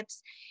your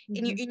hips,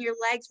 in your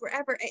legs,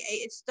 wherever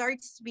it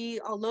starts to be,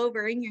 all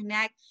over, in your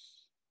neck.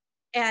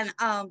 And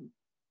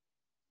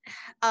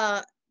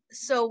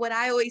so what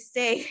I always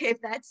say,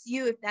 if that's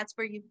you, if that's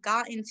where you've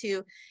gotten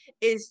to,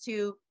 is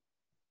to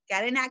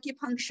get an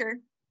acupuncture,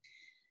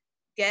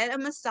 get a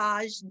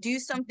massage, do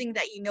something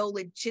that you know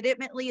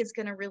legitimately is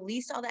going to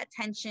release all that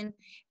tension,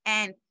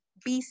 and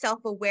be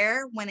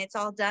self-aware when it's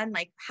all done.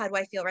 Like, how do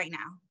I feel right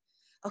now?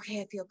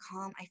 Okay, I feel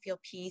calm. I feel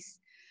peace.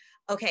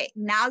 Okay,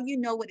 now you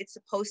know what it's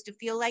supposed to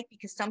feel like,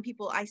 because some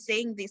people, I'm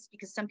saying this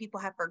because some people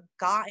have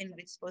forgotten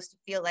what it's supposed to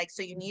feel like.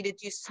 So you need to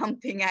do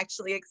something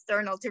actually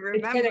external to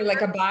remember. It's kind of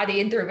like a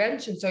body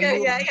intervention. So you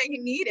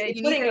need it.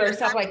 You putting need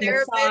yourself like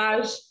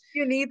massage.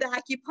 You need the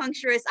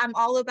acupuncturist. I'm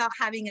all about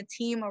having a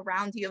team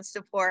around you of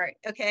support.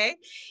 Okay.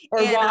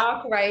 Or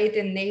walk, right,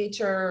 in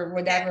nature,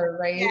 whatever,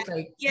 right?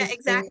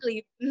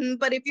 Exactly.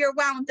 But if you're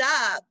wound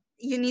up,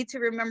 you need to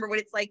remember what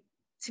it's like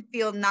to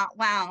feel not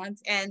wound.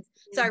 And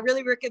so I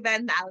really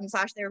recommend that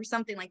massage there or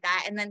something like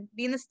that. And then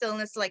be in the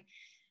stillness, like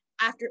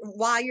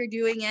while you're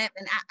doing it,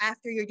 and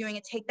after you're doing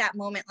it, take that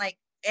moment, like,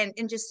 and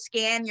just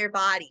scan your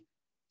body.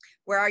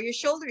 Where are your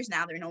shoulders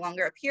now? They're no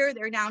longer up here,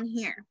 they're down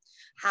here.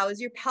 How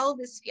is your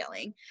pelvis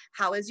feeling?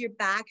 How is your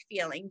back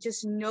feeling?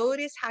 Just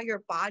notice how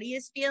your body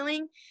is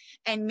feeling,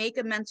 and make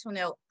a mental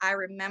note. I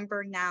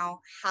remember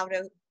now how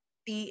to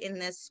be in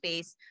this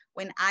space.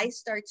 When I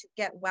start to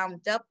get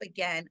wound up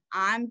again,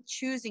 I'm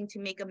choosing to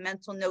make a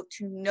mental note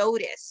to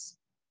notice.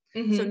 So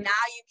now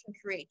you can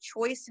create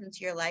choice into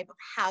your life of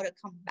how to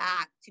come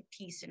back to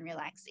peace and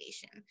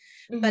relaxation.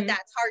 But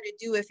that's hard to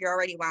do if you're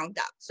already wound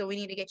up. So we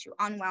need to get you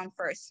unwound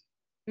first.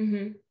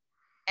 And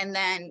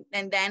then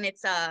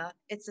it's a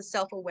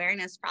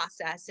self-awareness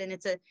process, and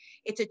it's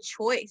a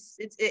choice.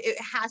 It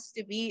has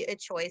to be a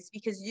choice,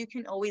 because you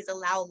can always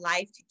allow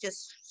life to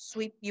just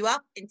sweep you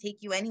up and take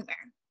you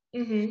anywhere.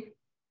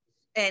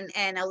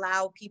 And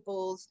allow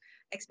people's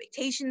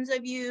expectations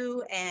of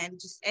you and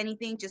just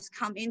anything just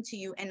come into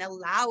you, and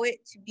allow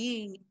it to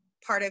be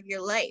part of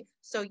your life.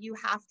 So you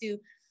have to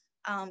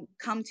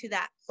come to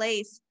that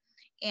place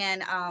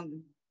and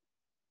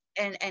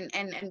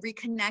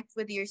reconnect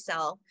with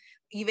yourself,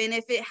 even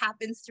if it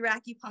happens through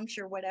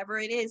acupuncture, whatever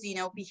it is, you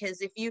know, because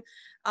if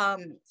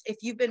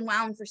you've been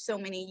wound for so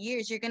many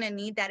years, you're going to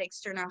need that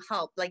external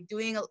help. Like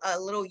doing a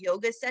little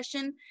yoga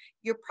session,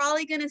 you're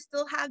probably going to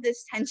still have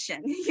this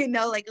tension, you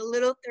know, like a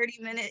little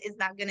 30-minute is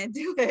not going to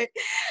do it.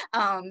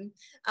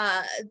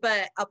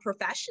 But a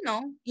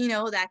professional, you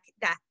know, that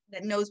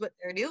knows what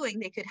they're doing,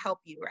 they could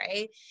help you,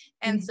 right?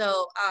 And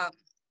so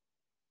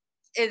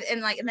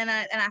and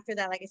after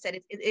that, like I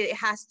said, it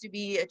has to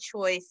be a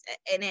choice,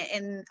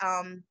 and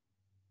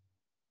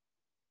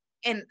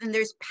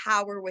there's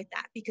power with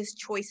that, because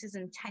choice is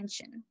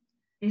intention.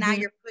 Now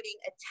you're putting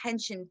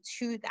attention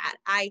to that.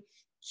 I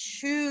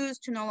choose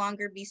to no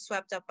longer be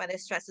swept up by the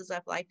stresses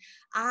of life.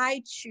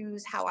 I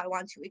choose how I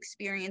want to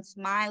experience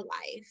my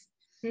life.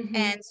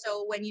 And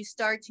so when you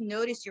start to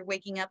notice you're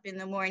waking up in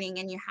the morning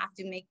and you have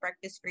to make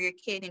breakfast for your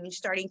kid, and you're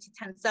starting to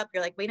tense up,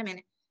 you're like, wait a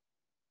minute,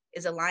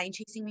 is a lion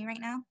chasing me right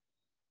now?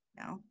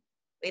 No.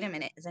 Wait a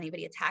minute, is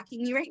anybody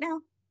attacking me right now?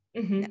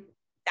 No.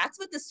 That's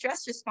what the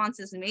stress response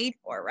is made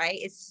for, right?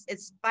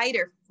 It's fight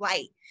or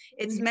flight.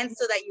 It's meant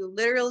so that you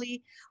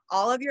literally,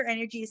 all of your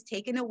energy is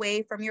taken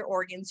away from your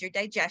organs, your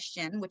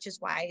digestion, which is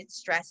why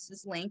stress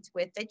is linked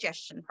with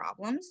digestion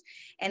problems.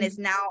 And is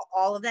now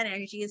all of that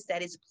energy is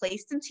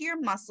placed into your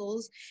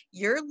muscles,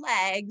 your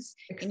legs,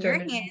 and your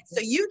hands,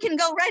 so you can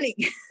go running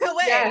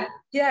away.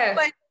 Yeah.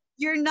 But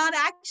you're not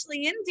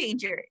actually in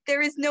danger.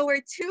 There is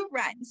nowhere to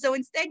run. So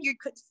instead,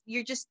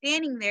 you're just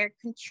standing there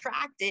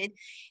contracted,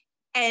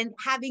 and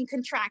having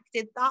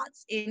contracted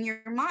thoughts in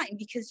your mind,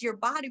 because your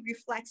body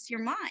reflects your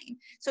mind.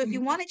 So if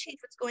you want to change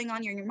what's going on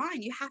in your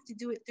mind, you have to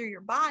do it through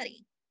your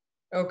body.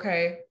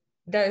 Okay.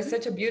 That is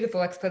such a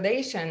beautiful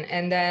explanation.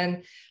 And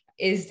then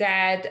is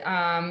that,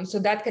 so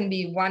that can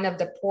be one of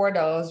the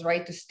portals,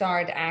 right, to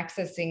start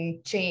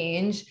accessing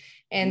change.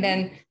 And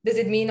then does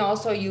it mean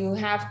also you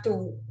have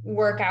to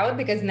work out?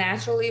 Because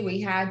naturally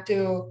we had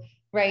to,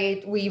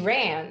 right? We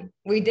ran,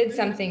 we did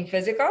something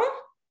physical,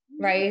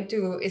 right?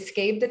 To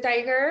escape the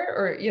tiger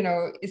or,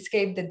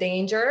 escape the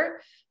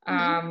danger,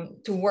 to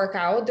work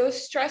out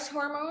those stress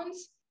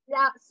hormones.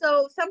 Yeah,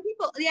 so some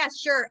people, yeah,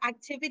 sure,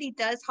 activity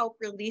does help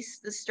release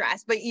the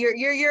stress, but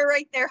you're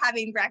right there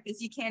having breakfast.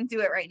 You can't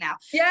do it right now.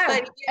 Yeah,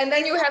 but and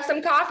then you have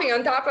some coffee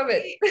on top of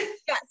it.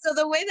 Yeah, so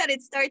the way that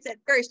it starts at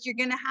first, you're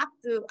gonna have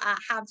to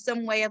have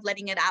some way of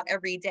letting it out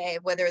every day,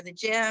 whether the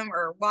gym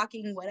or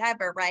walking,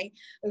 whatever, right?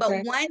 Okay.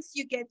 But once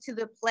you get to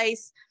the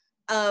place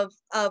of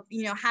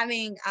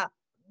having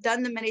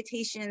done the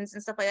meditations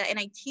and stuff like that, and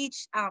I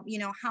teach how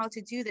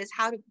to do this,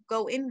 how to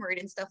go inward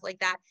and stuff like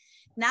that.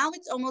 Now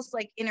it's almost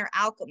like inner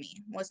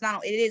alchemy. Well,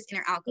 it is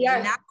inner alchemy.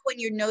 Yeah. Now when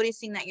you're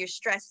noticing that you're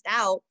stressed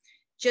out,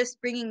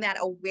 just bringing that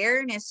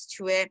awareness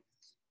to it,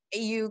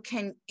 you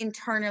can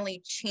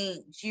internally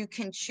change. You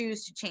can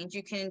choose to change.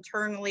 You can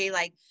internally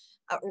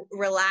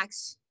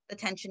relax the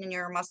tension in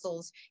your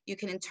muscles. You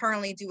can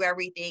internally do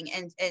everything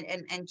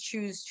and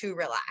choose to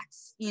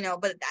relax,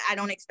 but I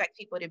don't expect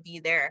people to be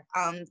there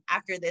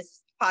after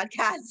this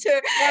podcast.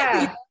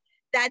 Yeah.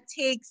 That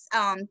takes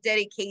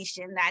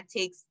dedication, that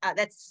takes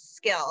that's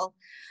skill.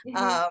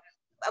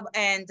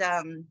 And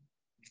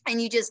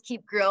you just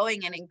keep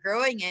growing it and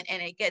growing it,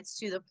 and it gets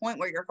to the point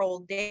where your whole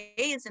day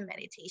is a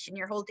meditation.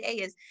 Your whole day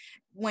is,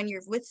 when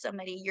you're with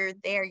somebody, you're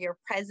there, you're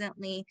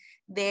presently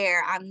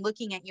there. I'm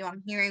looking at you,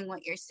 I'm hearing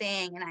what you're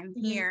saying, and I'm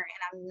here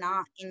and I'm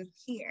not in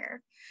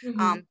here,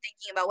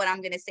 thinking about what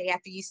I'm going to say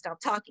after you stop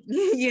talking,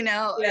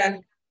 Yeah.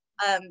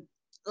 and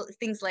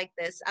things like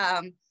this.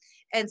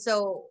 And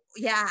so,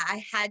 yeah,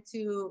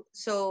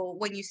 so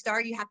when you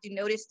start, you have to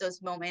notice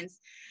those moments.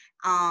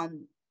 At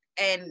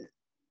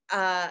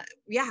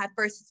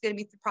first it's going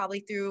to be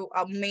probably through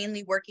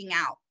mainly working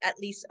out at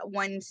least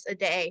once a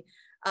day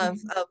of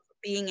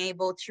being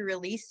able to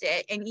release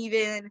it, and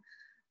even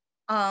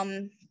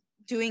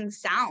doing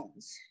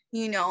sounds,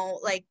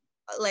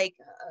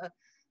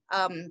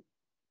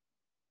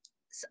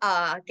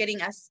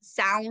 getting us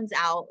sounds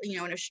out,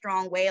 in a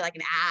strong way, like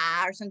an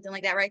ah or something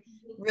like that, right?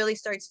 Really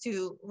starts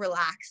to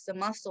relax the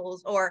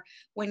muscles. Or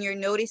when you're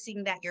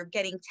noticing that you're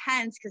getting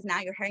tense, because now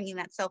you're having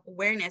that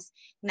self-awareness,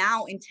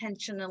 now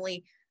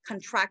intentionally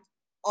contract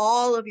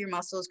all of your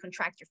muscles,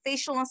 contract your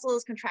facial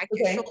muscles, contract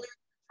your shoulders,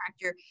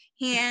 contract your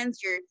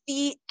hands, your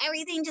feet,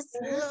 everything, just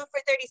for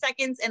 30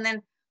 seconds, and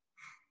then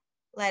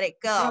let it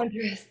go.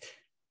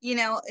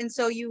 And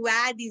so you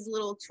add these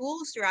little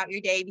tools throughout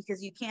your day,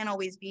 because you can't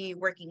always be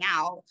working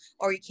out,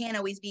 or you can't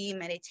always be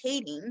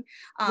meditating.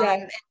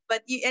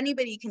 But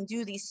anybody can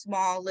do these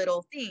small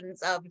little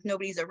things of, if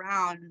nobody's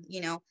around,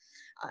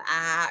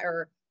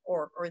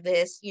 or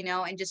this,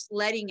 and just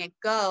letting it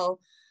go.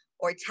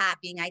 Or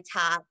tapping. I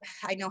tap.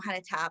 I know how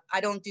to tap. I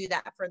don't do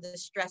that for the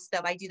stress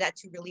stuff. I do that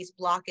to release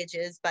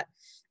blockages. But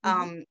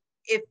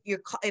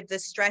if the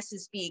stress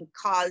is being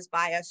caused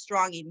by a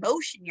strong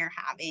emotion you're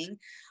having,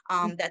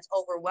 that's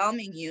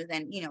overwhelming you,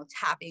 then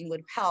tapping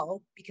would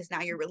help, because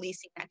now you're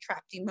releasing that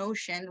trapped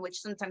emotion,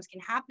 which sometimes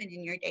can happen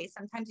in your day.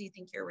 Sometimes you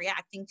think you're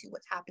reacting to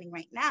what's happening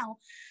right now,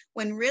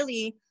 when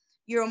really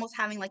you're almost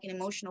having like an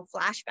emotional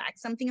flashback.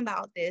 Something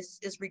about this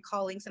is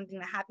recalling something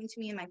that happened to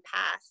me in my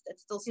past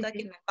that's still stuck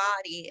in my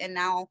body, and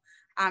now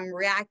I'm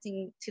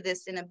reacting to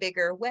this in a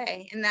bigger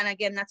way. And then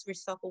again, that's where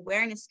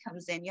self-awareness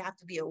comes in. You have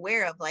to be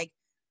aware of, like,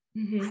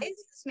 why is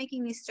this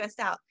making me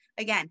stressed out?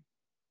 Again,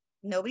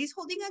 nobody's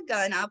holding a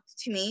gun up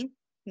to me.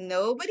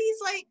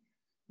 Nobody's like,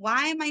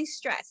 why am I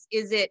stressed?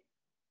 Is it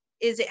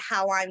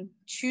how I'm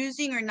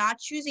choosing or not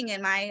choosing?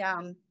 Have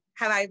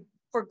I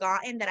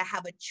forgotten that I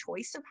have a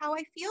choice of how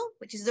I feel,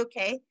 which is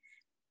okay.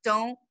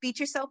 Don't beat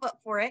yourself up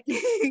for it.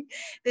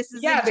 This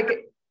is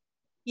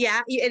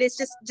it is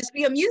just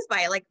be amused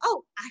by it. Like,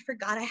 oh, I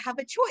forgot I have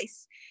a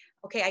choice.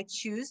 Okay, I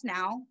choose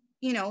now,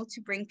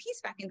 to bring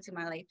peace back into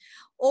my life.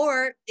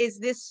 Or is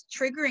this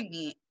triggering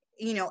me?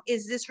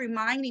 Is this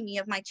reminding me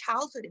of my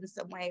childhood in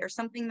some way, or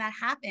something that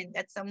happened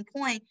at some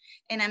point?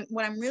 And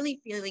what I'm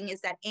really feeling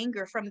is that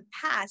anger from the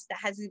past that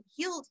hasn't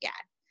healed yet.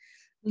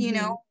 And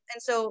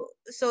so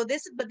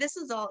this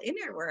is all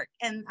inner work,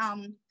 and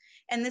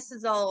this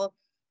is all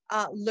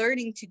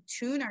learning to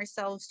tune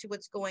ourselves to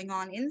what's going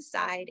on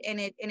inside, and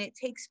it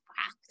takes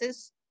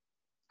practice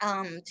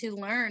to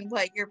learn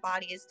what your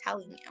body is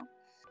telling you.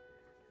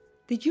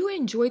 Did you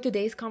enjoy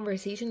today's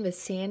conversation with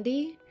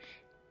Sandy,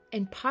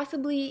 and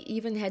possibly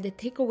even had a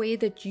takeaway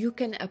that you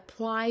can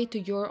apply to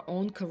your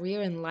own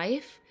career and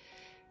life?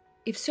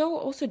 If so,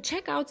 also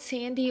check out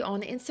Sandy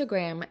on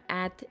Instagram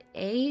at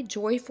A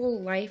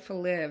Joyful Life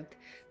Lived.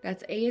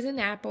 That's A as in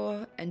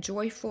apple and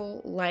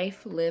Joyful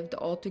Life Lived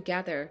all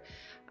together.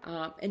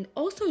 And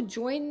also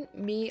join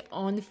me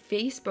on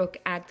Facebook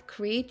at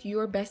Create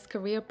Your Best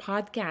Career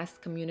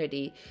Podcast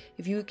Community.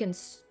 If you can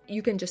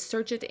just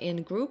search it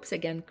in groups.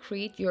 Again,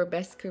 Create Your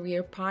Best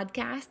Career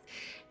Podcast.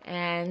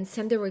 and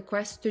send a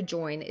request to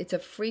join. It's a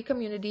free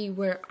community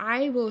where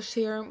I will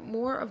share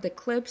more of the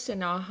clips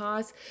and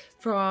ahas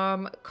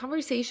from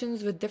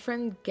conversations with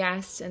different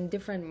guests and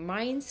different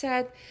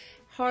mindset,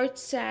 heart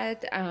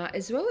set,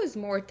 as well as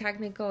more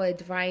technical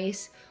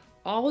advice,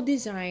 all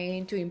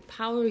designed to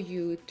empower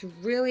you to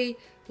really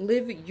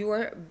live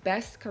your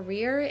best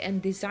career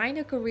and design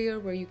a career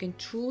where you can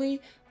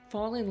truly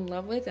fall in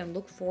love with and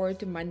look forward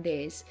to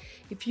Mondays.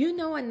 If you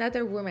know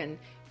another woman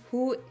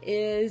who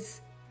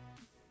is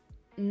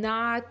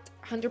not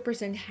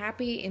 100%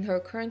 happy in her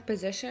current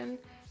position,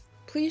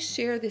 please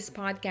share this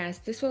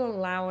podcast. This will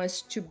allow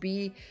us to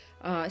be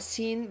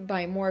seen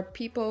by more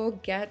people,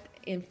 get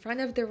in front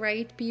of the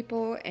right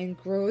people, and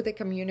grow the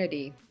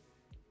community.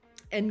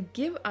 And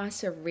give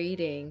us a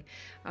rating.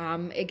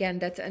 Again,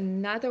 that's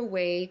another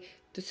way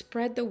to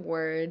spread the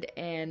word.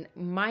 And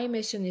my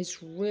mission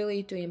is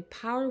really to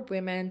empower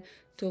women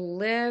to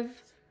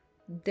live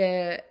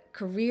the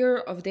career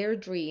of their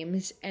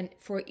dreams. And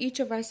for each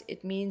of us,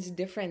 it means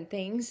different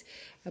things.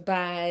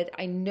 But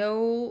I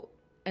know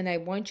and I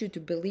want you to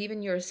believe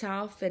in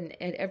yourself and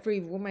every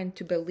woman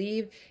to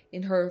believe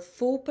in her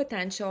full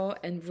potential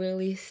and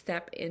really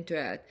step into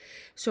it.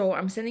 So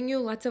I'm sending you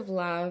lots of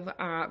love.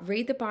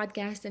 Rate the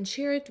podcast and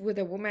share it with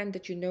a woman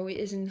that you know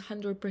isn't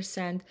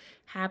 100%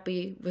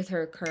 happy with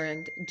her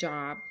current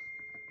job.